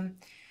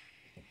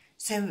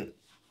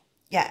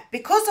 yeah,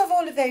 because of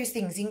all of those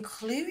things,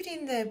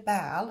 including the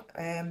bell,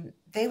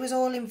 they was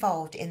all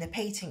involved in the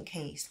patent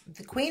case.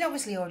 The Queen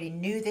obviously already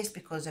knew this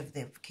because of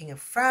the King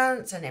of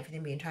France and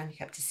everything being trying to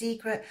kept a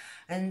secret,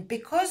 and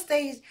because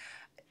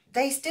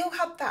they still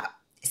had that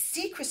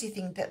secrecy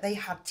thing that they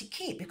had to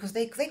keep, because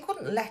they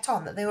couldn't let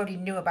on that they already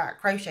knew about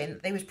crochet and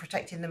that they was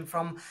protecting them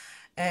from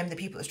the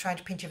people that was trying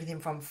to pinch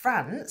everything from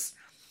France.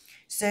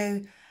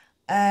 So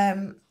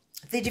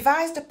they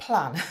devised a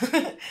plan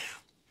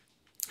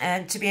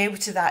and to be able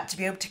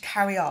to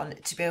carry on,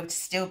 to be able to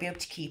still be able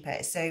to keep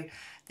it. So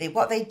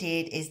what they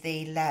did is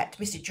they let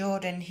Mr.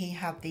 Jordan, he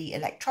had the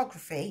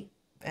electrography,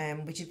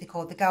 which they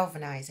called the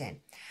galvanizing.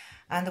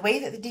 And the way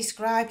that they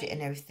described it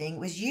and everything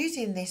was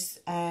using this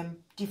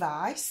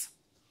device,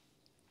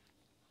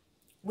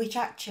 which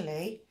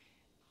actually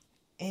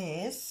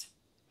is,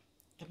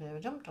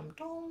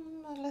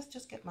 let's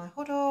just get my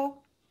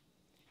huddle,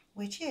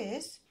 which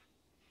is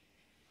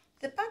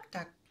the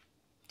Baghdad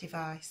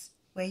device,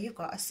 where you've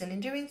got a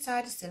cylinder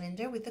inside a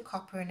cylinder with the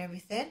copper and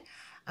everything.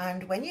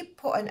 And when you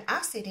put an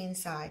acid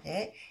inside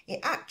it,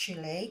 it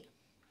actually,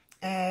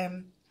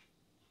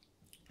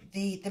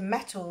 the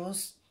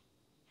metals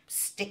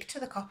stick to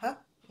the copper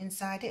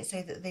inside it,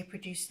 so that they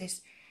produce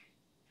this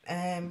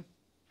I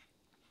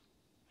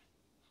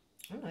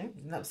don't know,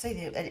 let's say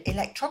the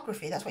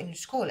electrography, that's what you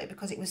just call it,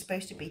 because it was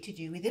supposed to be to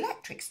do with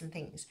electrics and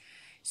things.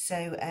 So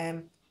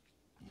and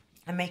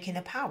making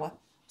a power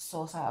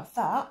source out of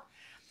that.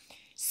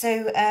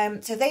 So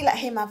so they let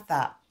him have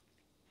that,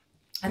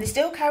 and they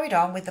still carried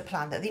on with the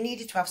plan that they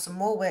needed to have some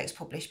more works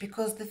published,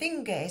 because the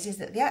thing is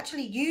that they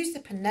actually used the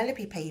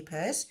Penelope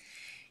papers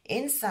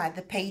inside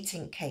the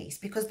patent case,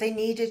 because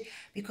Mr.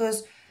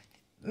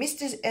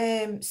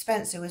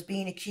 Spencer was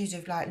being accused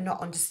of like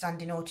not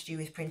understanding all to do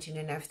with printing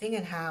and everything,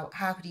 and how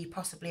could he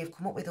possibly have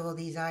come up with all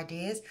these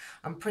ideas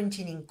and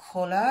printing in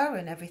colour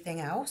and everything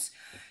else.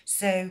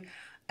 So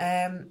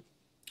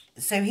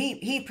so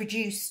he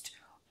produced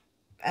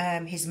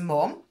his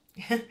mum,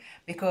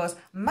 because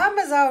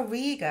Mademoiselle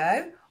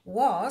Rigaud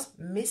was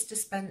Mr.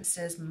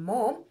 Spencer's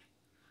mum.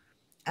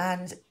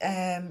 And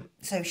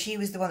so she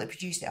was the one that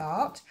produced the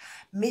art.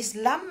 Miss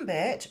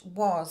Lambert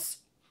was,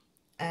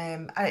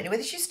 I don't know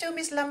whether she's still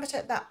Miss Lambert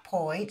at that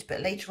point,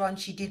 but later on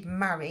she did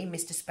marry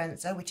Mr.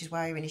 Spencer, which is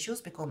why her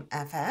initials become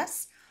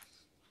FS.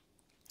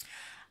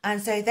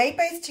 And so they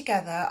both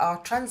together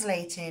are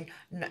translating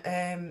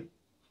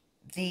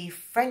the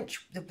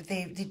French,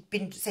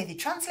 they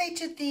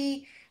translated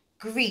the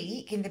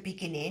Greek in the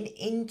beginning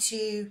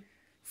into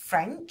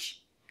French.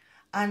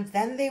 And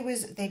then they'd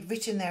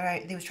written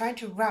they was trying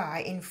to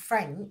write in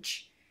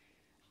French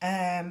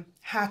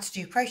how to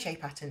do crochet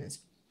patterns,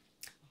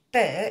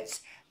 but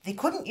they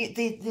couldn't.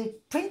 The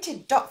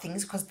printed dot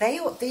things, because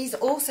these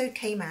also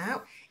came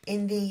out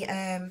in the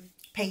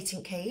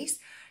patent case.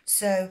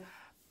 So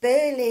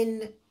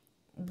Berlin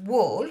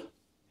wool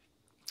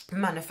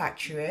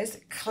manufacturers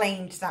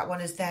claimed that one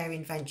as their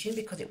invention,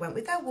 because it went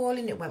with their wool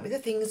and it went with the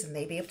things, and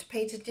they'd be able to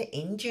patent it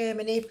in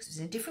Germany because it was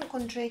in a different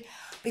country,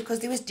 because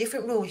there was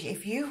different rules.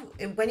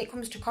 When it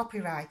comes to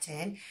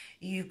copywriting,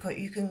 you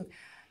can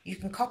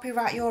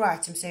copyright your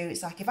item. So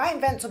it's like, if I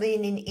invent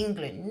something in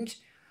England,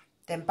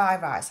 then by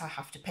rights I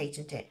have to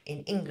patent it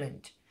in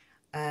England.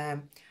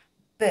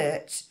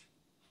 But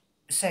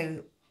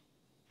so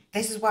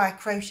this is why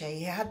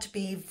crochet had to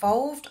be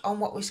evolved on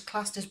what was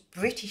classed as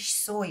British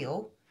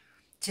soil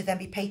to then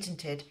be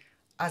patented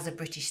as a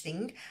British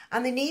thing,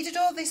 and they needed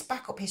all this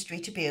backup history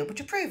to be able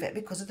to prove it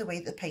because of the way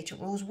that the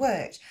patent rules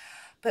worked.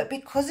 But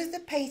because of the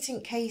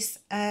patent case,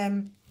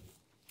 the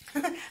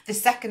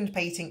second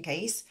patent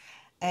case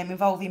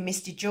involving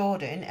Mr.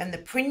 Jordan and the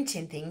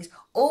printing things,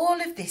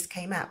 all of this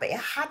came out, but it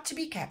had to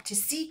be kept a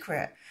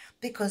secret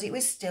because it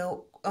was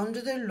still under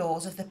the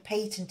laws of the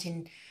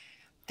patenting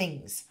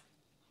things.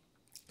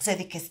 So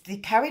they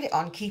carried it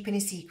on, keeping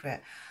a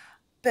secret.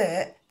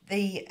 But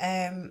the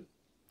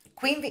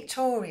Queen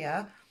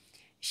Victoria,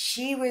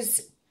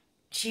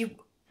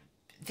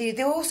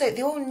 they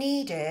all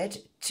needed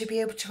to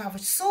be able to have a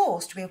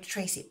source to be able to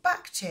trace it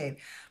back to,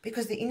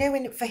 because you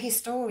know, for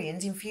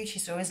historians, in future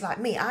historians like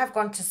me, I've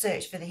gone to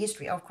search for the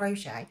history of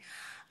crochet,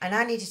 and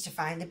I needed to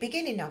find the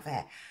beginning of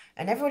it.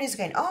 And everybody's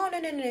going, oh no,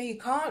 you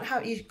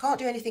can't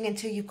do anything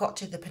until you've got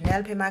to the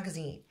Penelope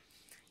magazine,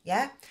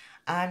 yeah.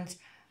 And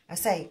I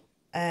say,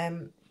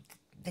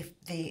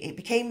 it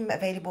became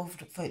available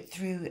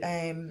through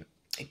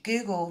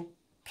Google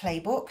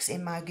Playbooks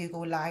in my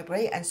Google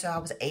library, and so I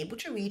was able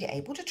to read it,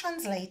 able to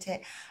translate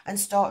it and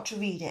start to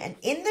read it. And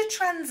in the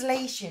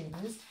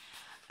translations,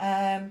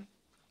 I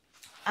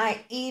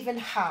even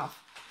have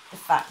the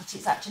fact that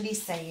it's actually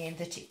saying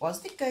that it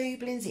was the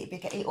Goblins,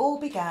 it all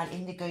began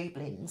in the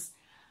Goblins.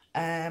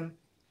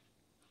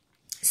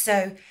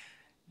 So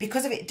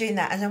because of it doing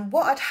that, and then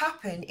what had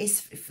happened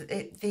is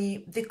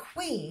the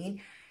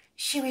Queen,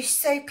 she was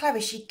so clever.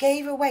 She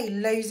gave away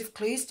loads of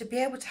clues to be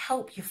able to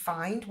help you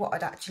find what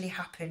had actually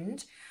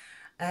happened.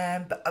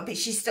 But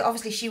she still,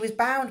 obviously, she was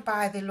bound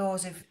by the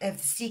laws of the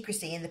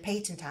secrecy in the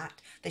Patent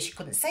Act that she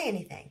couldn't say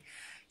anything.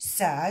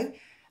 So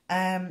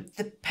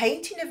the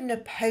painting of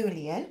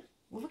Napoleon,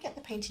 we'll get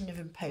the painting of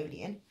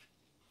Napoleon,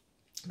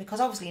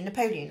 because obviously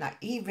Napoleon, like,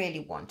 he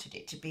really wanted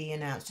it to be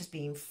announced as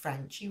being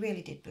French. He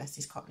really did, bless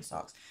his cotton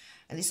socks.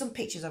 And there's some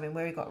pictures of him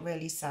where he got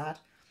really sad.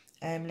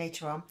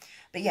 Later on.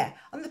 But yeah,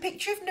 on the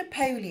picture of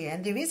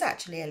Napoleon, there is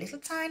actually a little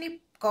tiny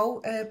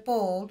gold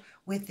ball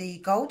with the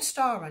gold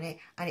star on it,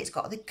 and it's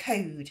got the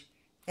code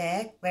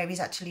there where he's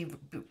actually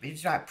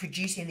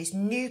producing this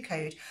new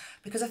code,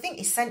 because I think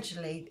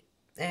essentially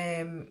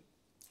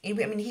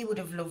he would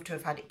have loved to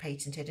have had it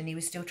patented, and he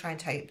was still trying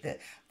to hope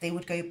that they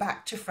would go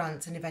back to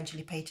France and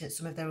eventually patent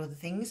some of their other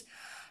things.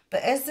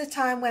 But as the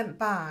time went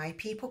by,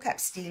 people kept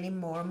stealing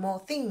more and more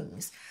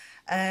things.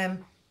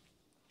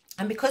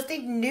 And because they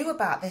knew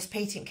about this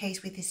patent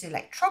case with this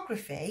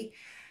electrography,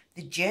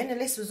 the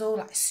journalists was all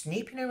like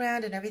snooping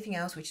around and everything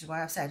else, which is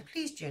why I've said,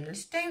 please,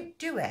 journalists, don't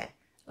do it.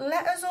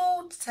 Let us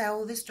all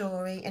tell the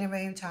story in our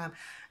own time.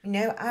 You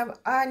know,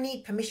 I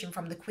need permission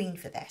from the Queen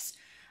for this,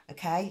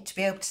 okay, to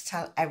be able to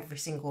tell every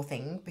single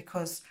thing,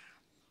 because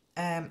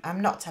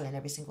I'm not telling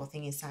every single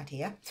thing inside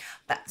here.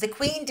 But the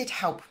Queen did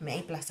help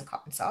me, bless her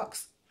cotton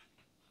socks,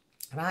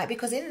 right,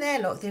 because in there,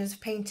 look, there's a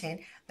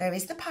painting. There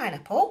is the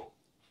pineapple.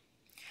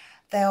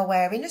 They are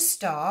wearing a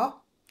star.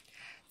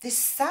 This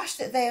sash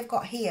that they have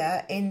got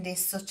here in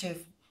this sort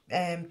of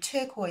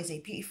turquoisey,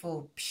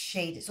 beautiful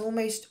shade. It's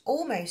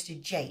almost a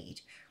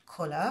jade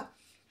colour.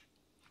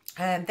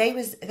 They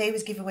was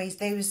giveaways.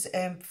 They was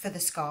for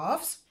the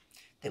scarves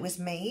that was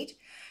made.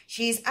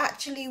 She's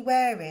actually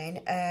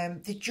wearing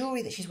the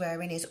jewellery that she's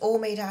wearing is all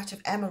made out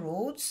of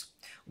emeralds,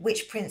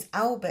 which Prince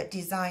Albert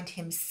designed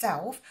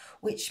himself,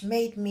 which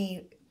made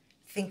me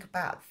think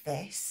about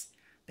this,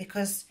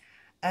 because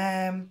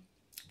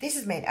this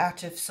is made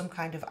out of some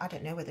kind of, I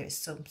don't know whether it's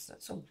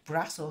some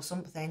brass or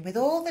something, with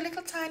all the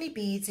little tiny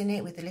beads in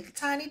it, with the little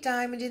tiny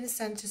diamond in the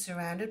centre,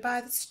 surrounded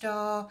by the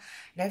star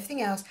and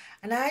everything else.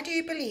 And I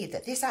do believe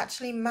that this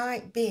actually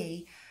might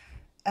be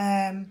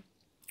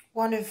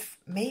one of,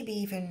 maybe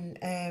even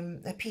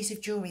a piece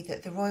of jewellery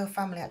that the royal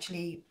family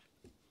actually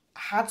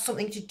had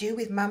something to do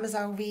with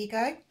Mademoiselle.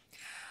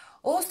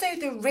 Also,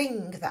 the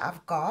ring that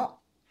I've got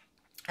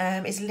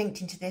is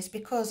linked into this,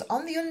 because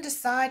on the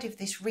underside of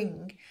this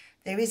ring,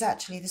 there is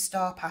actually the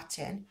star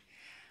pattern,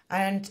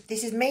 and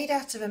this is made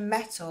out of a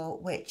metal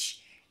which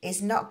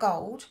is not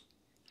gold,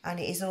 and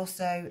it is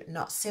also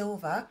not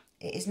silver.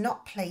 It is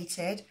not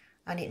plated,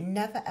 and it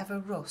never ever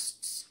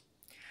rusts.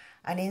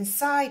 And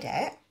inside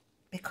it,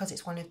 because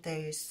it's one of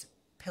those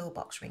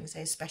pillbox rings,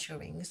 those special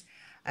rings,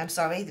 I'm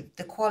sorry,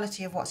 the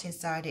quality of what's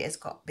inside it has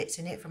got bits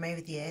in it from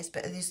over the years,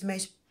 but it is the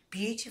most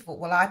beautiful,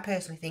 well, I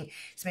personally think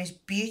it's the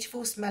most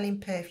beautiful smelling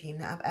perfume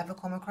that I've ever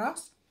come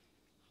across.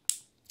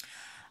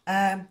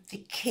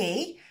 The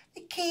key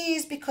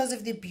is because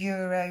of the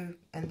bureau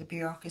and the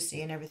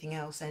bureaucracy and everything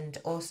else, and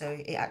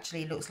also it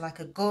actually looks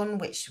like a gun,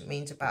 which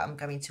means about I'm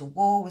going to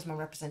war, was my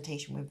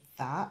representation with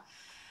that.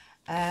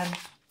 But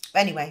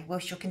anyway,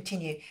 we shall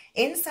continue.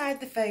 Inside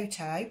the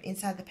photo,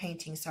 inside the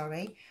painting,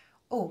 sorry.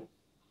 Oh,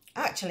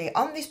 actually,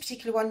 on this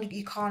particular one,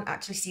 you can't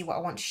actually see what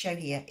I want to show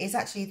here. Is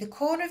actually the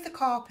corner of the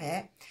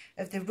carpet,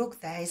 of the rug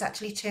there, is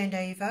actually turned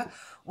over,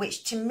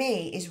 which to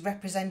me is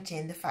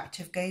representing the fact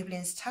of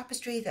Goblin's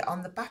tapestry, that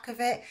on the back of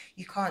it,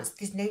 you can't,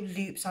 there's no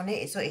loops on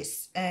it. So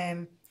it's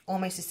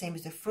almost the same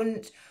as the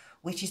front,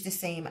 which is the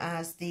same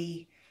as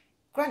the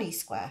granny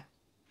square.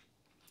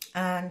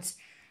 And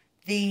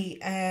the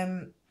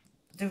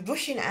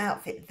Russian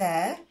outfit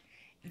there,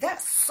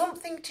 that's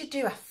something to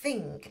do, I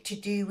think, to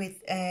do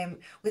with the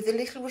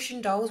little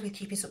Russian dolls, with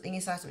keeping something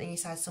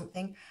inside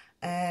something,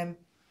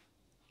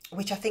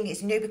 which I think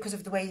is, you know, because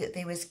of the way that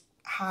they was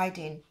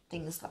hiding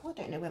things. Like, oh, I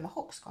don't know where my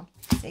hook's gone.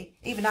 See,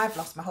 even I've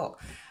lost my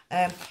hook.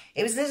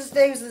 It was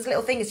those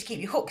little things to keep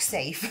your hook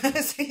safe,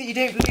 so you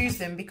don't lose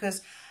them,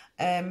 because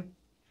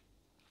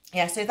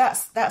yeah, so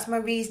that's my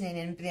reasoning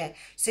in there.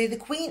 So the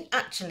Queen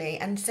actually,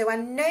 and so I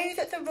know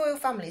that the royal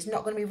family is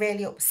not going to be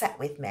really upset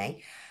with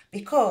me,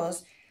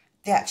 because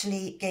they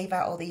actually gave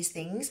out all these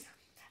things.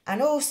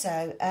 And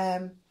also,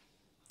 and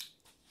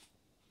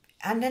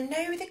I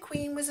know the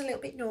Queen was a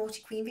little bit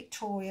naughty, Queen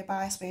Victoria,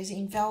 by, I suppose,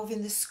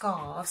 involving the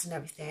scarves and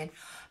everything.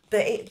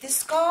 But the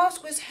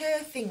scarves was her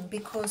thing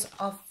because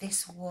of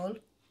this wool.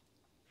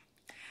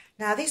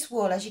 Now, this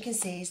wool, as you can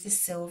see, is the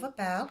silver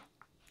bell,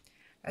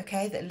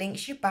 okay, that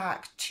links you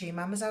back to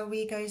Mademoiselle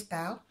Rigaud's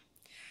bell.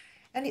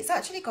 And it's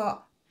actually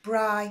got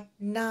Bry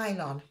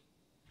nylon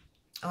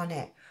on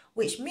it,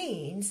 which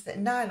means that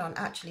nylon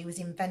actually was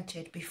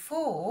invented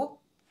before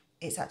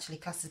it's actually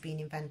classed as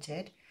being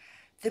invented.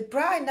 The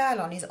Bry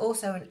nylon is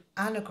also an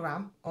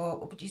anagram,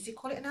 or did you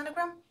call it an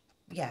anagram?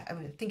 Yeah, I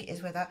think it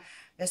is with that.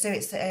 So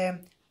it's,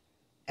 and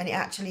it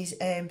actually, so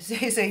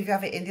if you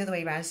have it in the other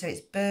way around, so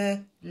it's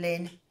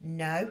Berlin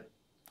no.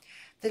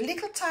 The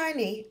little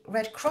tiny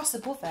red cross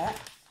above it,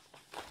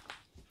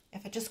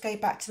 if I just go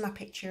back to my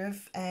picture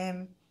of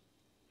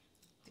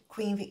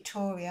Queen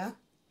Victoria.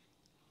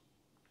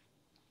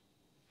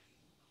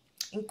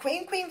 In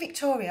Queen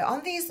Victoria,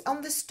 on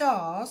the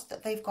stars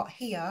that they've got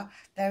here,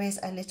 there is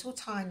a little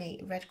tiny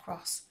red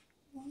cross,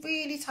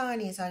 really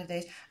tiny inside of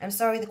those. I'm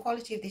sorry, the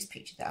quality of this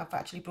picture that I've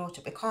actually brought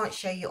up, I can't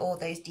show you all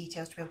those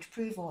details to be able to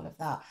prove all of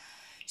that.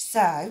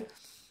 So,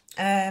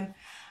 and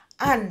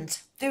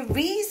the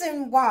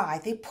reason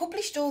why they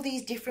published all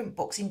these different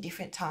books in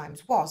different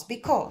times was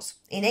because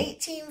in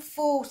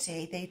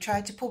 1840 they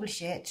tried to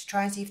publish it to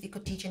try and see if they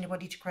could teach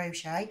anybody to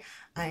crochet,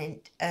 and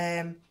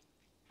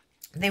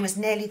they was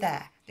nearly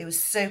there. They was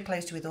so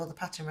close to with all the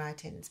pattern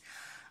writings.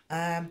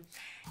 And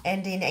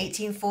in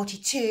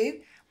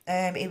 1842,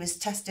 it was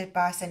tested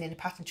by sending a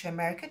pattern to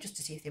America just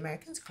to see if the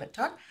Americans clicked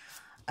on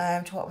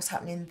to what was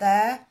happening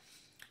there.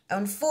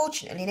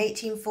 Unfortunately, in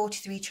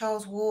 1843,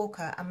 Charles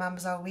Walker and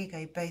Mademoiselle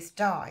Rigaud both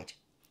died,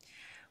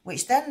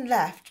 which then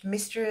left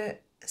Mr.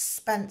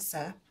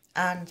 Spencer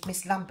and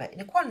Miss Lambert in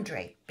a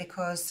quandary,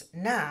 because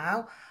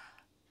now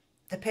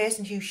the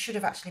person who should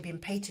have actually been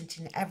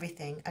patenting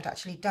everything had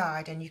actually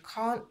died, and you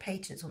can't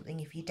patent something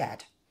if you're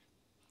dead.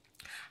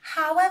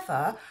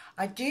 However,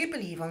 I do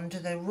believe under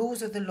the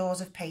rules of the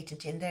laws of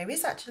patenting, there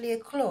is actually a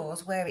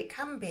clause where it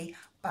can be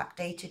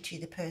backdated to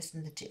the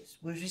person that it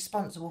was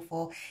responsible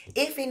for,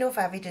 if enough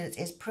evidence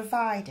is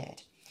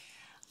provided.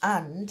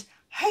 And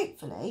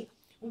hopefully,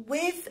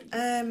 with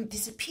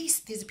there's a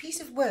piece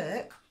of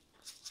work.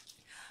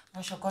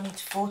 Gosh, I've gone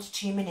into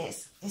 42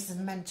 minutes. This is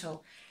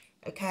mental.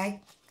 Okay,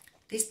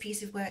 this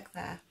piece of work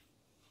there.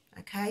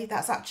 Okay,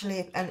 that's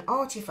actually an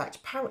artifact,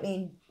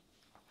 apparently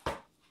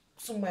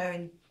somewhere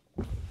in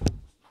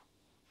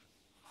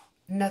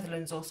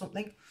Netherlands or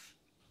something.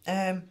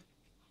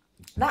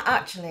 That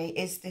actually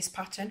is this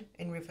pattern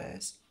in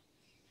reverse.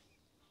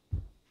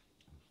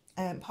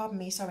 Pardon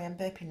me, sorry, I'm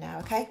burping now,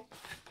 okay?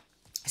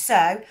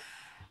 So,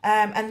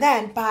 and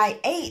then by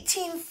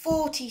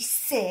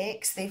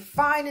 1846, they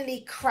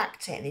finally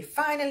cracked it. They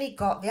finally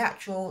got the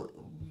actual,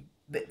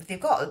 they've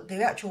got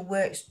the actual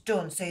works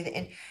done, so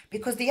that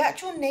because the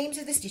actual names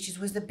of the stitches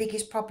was the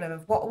biggest problem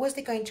of what was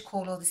they going to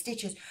call all the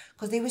stitches,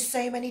 because there was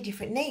so many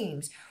different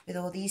names with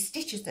all these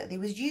stitches that they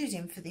was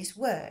using for this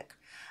work.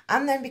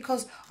 And then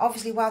because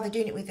obviously while they're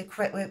doing it with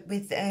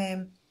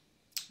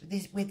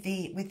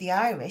the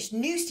Irish,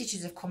 new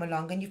stitches have come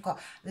along, and you've got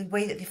the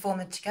way that they form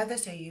them together.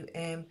 So you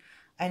and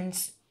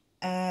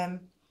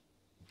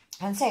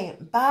say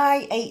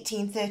by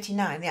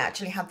 1839 they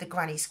actually had the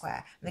granny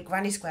square, and the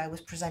granny square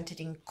was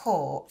presented in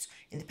court,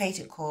 in the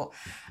patent court.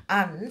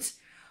 And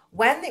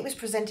when it was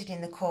presented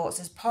in the courts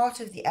as part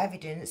of the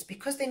evidence,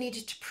 because they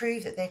needed to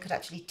prove that they could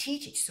actually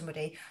teach it to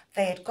somebody,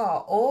 they had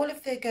got all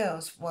of the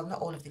girls, well, not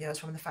all of the girls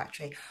from the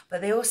factory,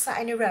 but they all sat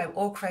in a row,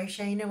 all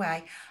crocheting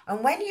away.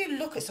 And when you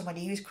look at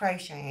somebody who's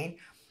crocheting,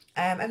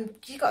 and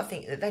you got to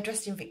think that they're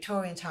dressed in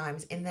Victorian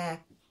times in the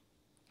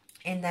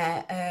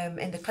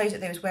clothes that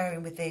they was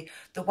wearing, with the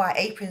white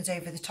aprons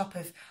over the top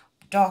of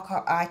dark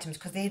items,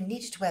 because they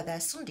needed to wear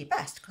their Sunday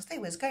best, because they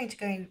was going to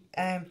go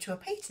to a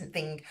patent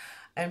thing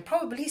and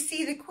probably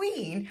see the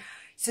Queen.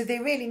 So they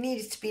really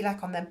needed to be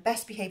like on their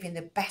best behaviour, and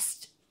the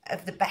best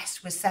of the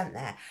best was sent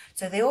there.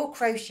 So they all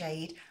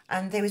crocheted,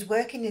 and they was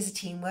working as a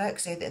teamwork,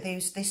 so that they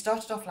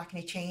started off like in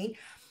a chain,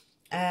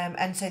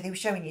 and so they were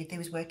showing you they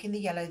was working the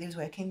yellow, they was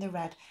working the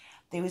red,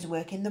 they was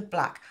working the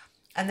black,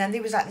 and then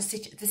there was like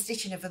the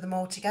stitching of them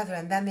all together,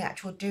 and then the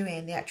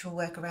actual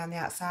work around the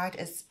outside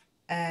as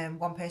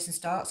one person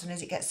starts, and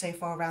as it gets so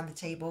far around the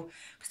table,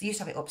 because they used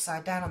to have it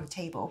upside down on the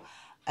table,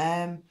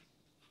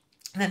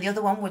 And then the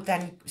other one would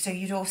then, so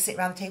you'd all sit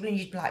around the table and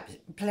you'd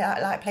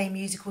play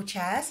musical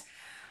chairs.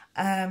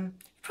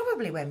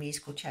 Probably where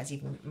musical chairs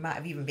might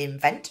have even been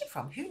invented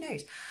from, who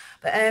knows.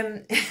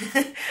 But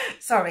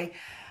sorry.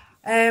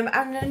 And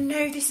I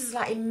know this is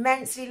like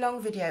immensely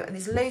long video, and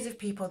there's loads of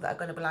people that are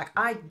going to be like,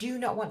 I do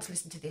not want to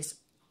listen to this.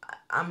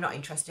 I'm not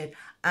interested.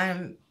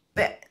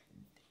 But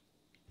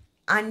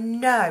I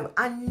know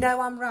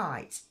I'm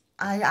right.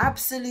 I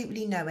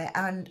absolutely know it.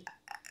 And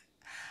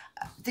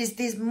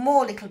there's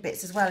more little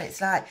bits as well.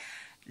 It's like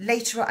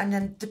later on, and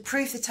then the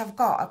proof that I've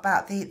got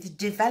about the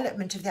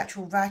development of the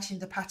actual writing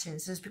of the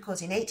patterns is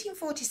because in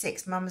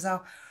 1846,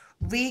 Mademoiselle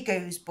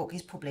Rigaud's book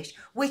is published,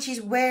 which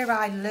is where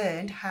I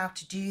learned how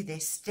to do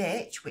this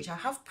stitch, which I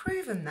have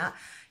proven that.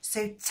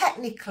 So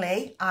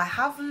technically, I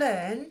have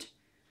learned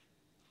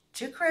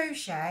to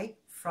crochet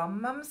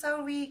from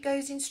Mademoiselle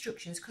Rigaud's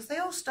instructions, because they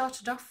all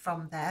started off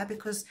from there,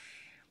 because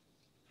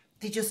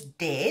they just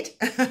did.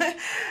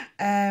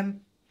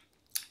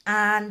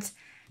 And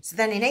so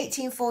then in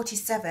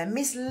 1847,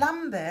 Miss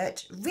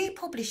Lambert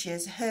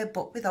republishes her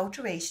book with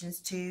alterations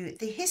to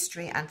the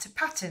history and to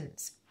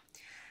patterns.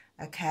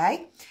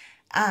 Okay,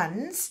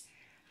 and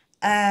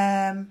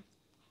then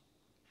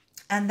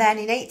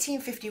in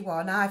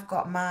 1851, I've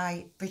got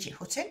my Bridget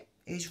Hutton,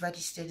 who's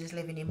registered as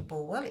living in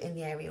Bulwell, in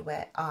the area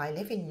where I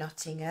live, in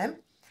Nottingham.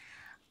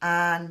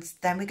 And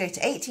then we go to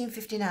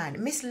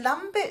 1859. Miss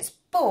Lambert's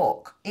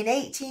book in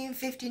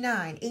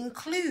 1859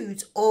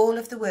 includes all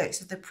of the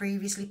works of the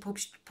previously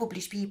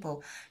published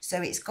people.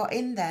 So it's got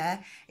in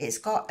there, it's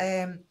got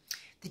the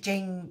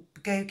Jane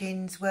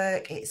Gogin's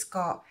work, it's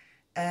got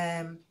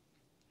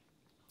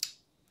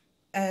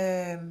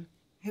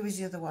who was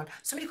the other one?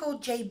 Somebody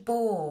called J.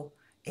 Ball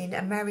in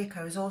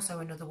America is also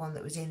another one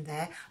that was in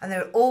there, and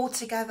they're all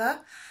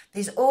together.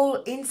 There's all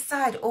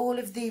inside all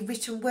of the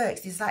written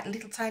works, there's like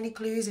little tiny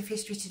clues of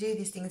history to do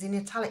these things, in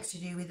italics to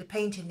do with the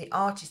painting, the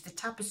artist, the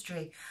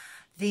tapestry,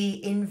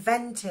 the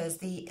inventors,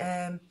 the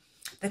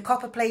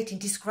copper plating,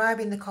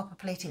 describing the copper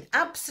plating.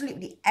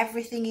 Absolutely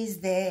everything is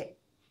there.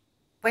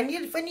 When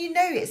you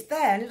know it's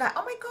there, and you're like,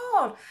 oh my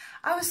god,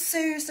 I was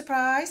so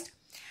surprised.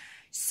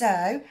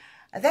 So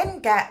I then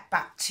get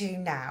back to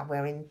now.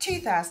 We're in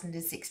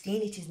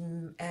 2016. It is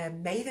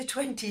May the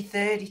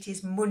 23rd. It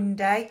is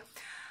Monday.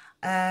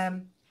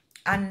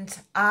 And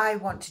I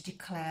want to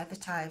declare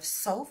that I have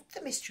solved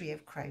the mystery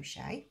of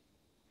crochet.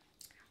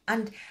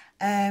 And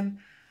I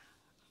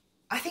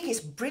think it's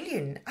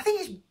brilliant. I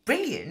think it's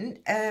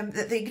brilliant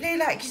that they, you know,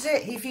 like,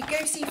 if you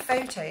go see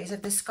photos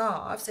of the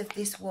scarves of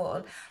this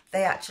wool,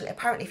 they actually,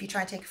 apparently if you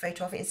try and take a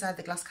photo of it inside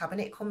the glass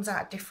cabinet, it comes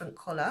out a different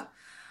colour.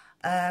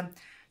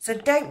 So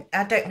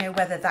I don't know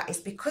whether that is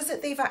because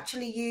that they've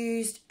actually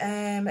used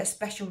a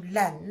special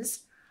lens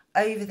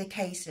over the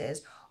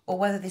cases, or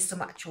whether there's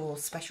some actual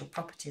special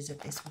properties of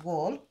this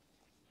wool.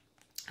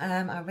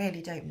 I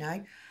really don't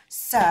know.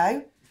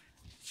 So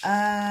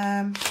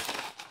I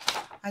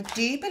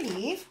do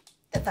believe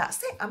that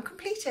that's it. I'm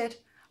completed.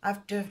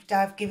 I've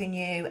given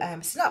you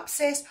a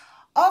synopsis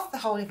of the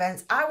whole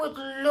events. I would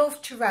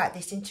love to write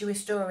this into a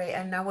story,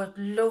 and I would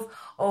love,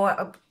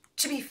 or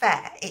to be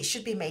fair, it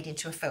should be made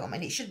into a film,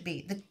 and it should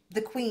be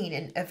the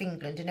Queen of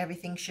England and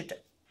everything should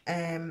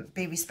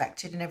be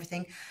respected, and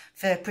everything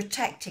for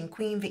protecting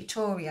Queen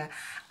Victoria,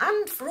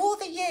 and for all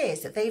the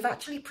years that they've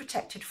actually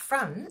protected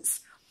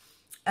France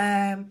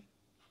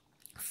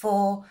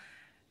for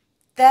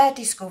their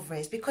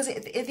discoveries. Because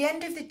at the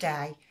end of the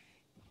day,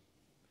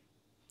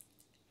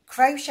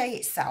 crochet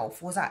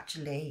itself was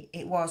actually,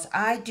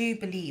 I do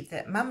believe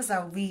that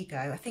Mademoiselle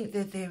Rigaud, I think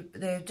the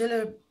de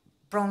la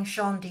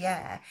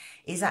Bronchandière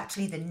is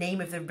actually the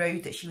name of the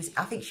road that she was,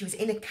 I think she was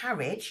in a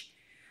carriage,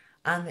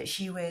 and that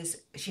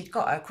she'd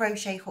got a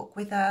crochet hook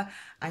with her,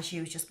 and she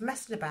was just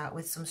messing about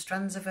with some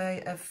strands of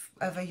a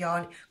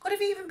yarn. Could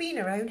have even been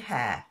her own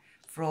hair,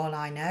 for all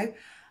I know.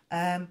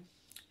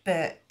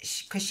 But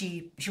because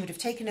she would have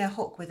taken her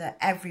hook with her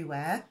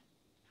everywhere.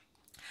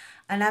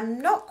 And I'm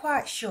not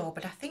quite sure,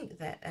 but I think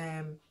that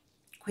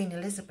Queen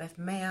Elizabeth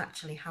may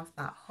actually have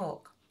that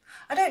hook.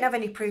 I don't have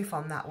any proof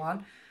on that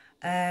one.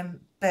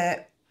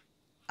 But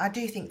I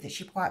do think that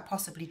she quite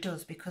possibly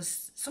does,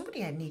 because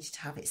somebody needed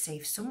to have it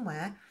saved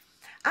somewhere.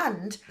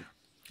 And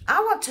I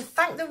want to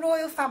thank the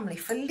royal family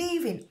for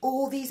leaving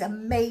all these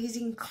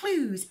amazing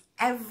clues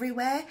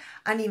everywhere,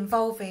 and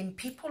involving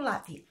people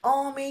like the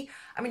army.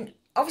 I mean,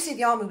 obviously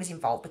the army was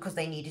involved because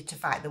they needed to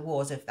fight the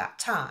wars of that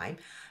time.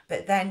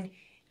 But then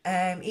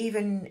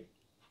even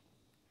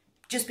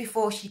just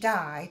before she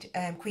died,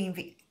 Queen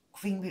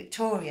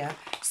Victoria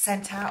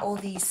sent out all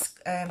these,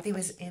 there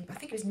was, I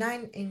think it was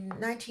in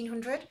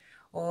 1900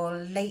 or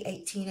late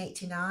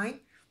 1889,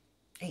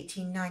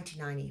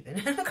 1899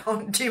 even. I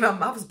can't do my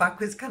maths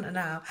backwards, can I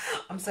now?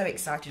 I'm so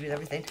excited with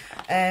everything.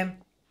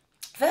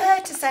 For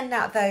her to send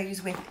out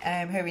those with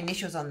her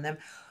initials on them,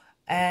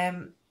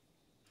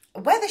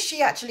 whether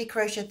she actually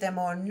crocheted them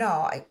or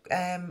not,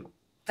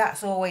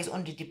 that's always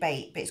under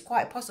debate, but it's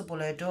quite possible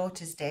her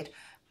daughters did.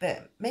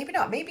 But maybe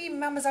not. Maybe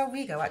Mademoiselle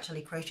Rigaud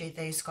actually crocheted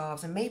those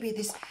scarves, and maybe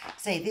this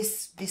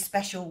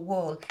special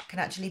wool can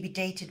actually be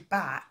dated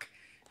back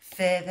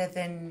further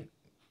than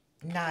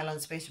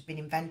nylon's supposed to have been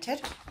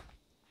invented.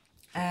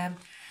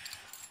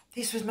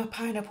 This was my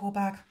pineapple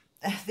bag.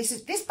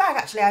 This bag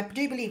actually I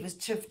do believe was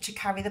to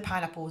carry the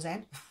pineapples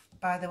in,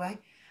 by the way.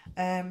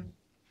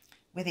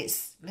 With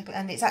its little,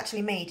 and it's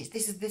actually made.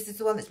 This is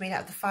the one that's made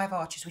out of the 5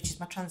 arches, which is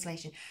my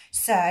translation.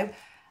 So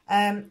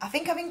I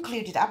think I've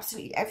included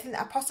absolutely everything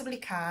that I possibly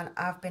can.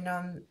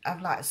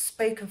 I've like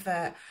spoken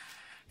for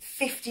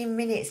 15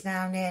 minutes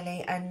now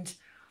nearly, and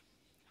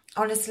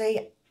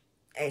honestly,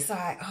 it's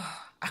like,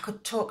 oh, I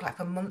could talk like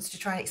for months to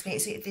try and explain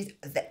it.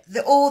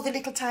 So all the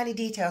little tiny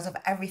details of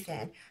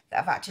everything that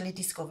I've actually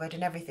discovered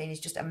and everything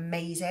is just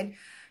amazing.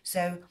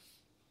 So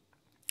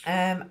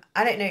I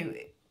don't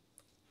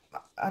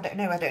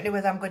know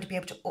whether I'm going to be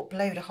able to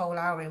upload a whole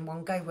hour in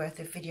one go worth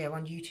of video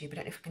on YouTube. I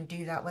don't know if I can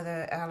do that,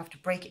 whether I'll have to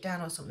break it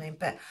down or something.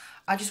 But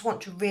I just want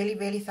to really,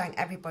 really thank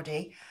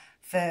everybody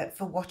for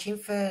watching,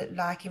 for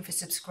liking, for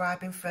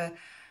subscribing, for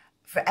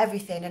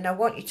everything. And I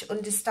want you to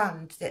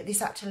understand that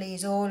this actually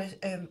is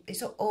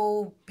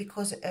all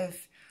because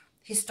of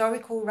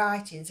historical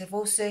writings of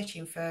all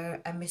searching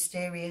for a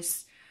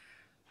mysterious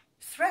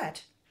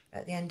thread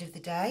at the end of the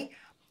day,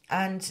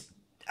 and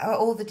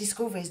all the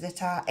discoveries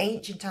that our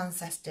ancient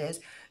ancestors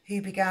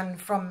who began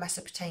from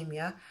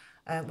Mesopotamia,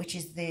 which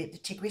is the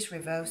Tigris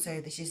River. So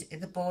this is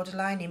the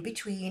borderline in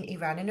between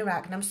Iran and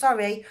Iraq. And I'm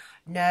sorry,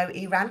 no,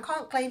 Iran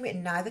can't claim it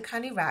and neither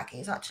can Iraq.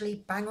 It's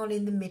actually bang on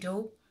in the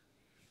middle.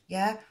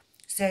 Yeah,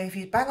 so if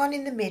you bang on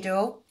in the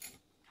middle,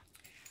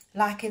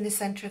 like in the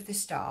centre of the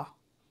star,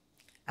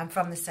 and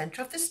from the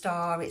centre of the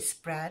star it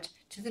spread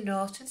to the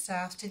north, to the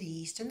south, to the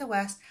east and the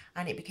west,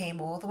 and it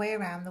became all the way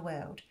around the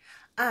world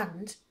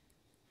and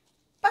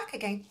back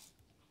again.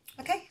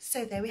 Okay,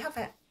 so there we have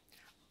it.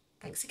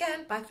 Thanks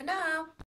again. Bye for now.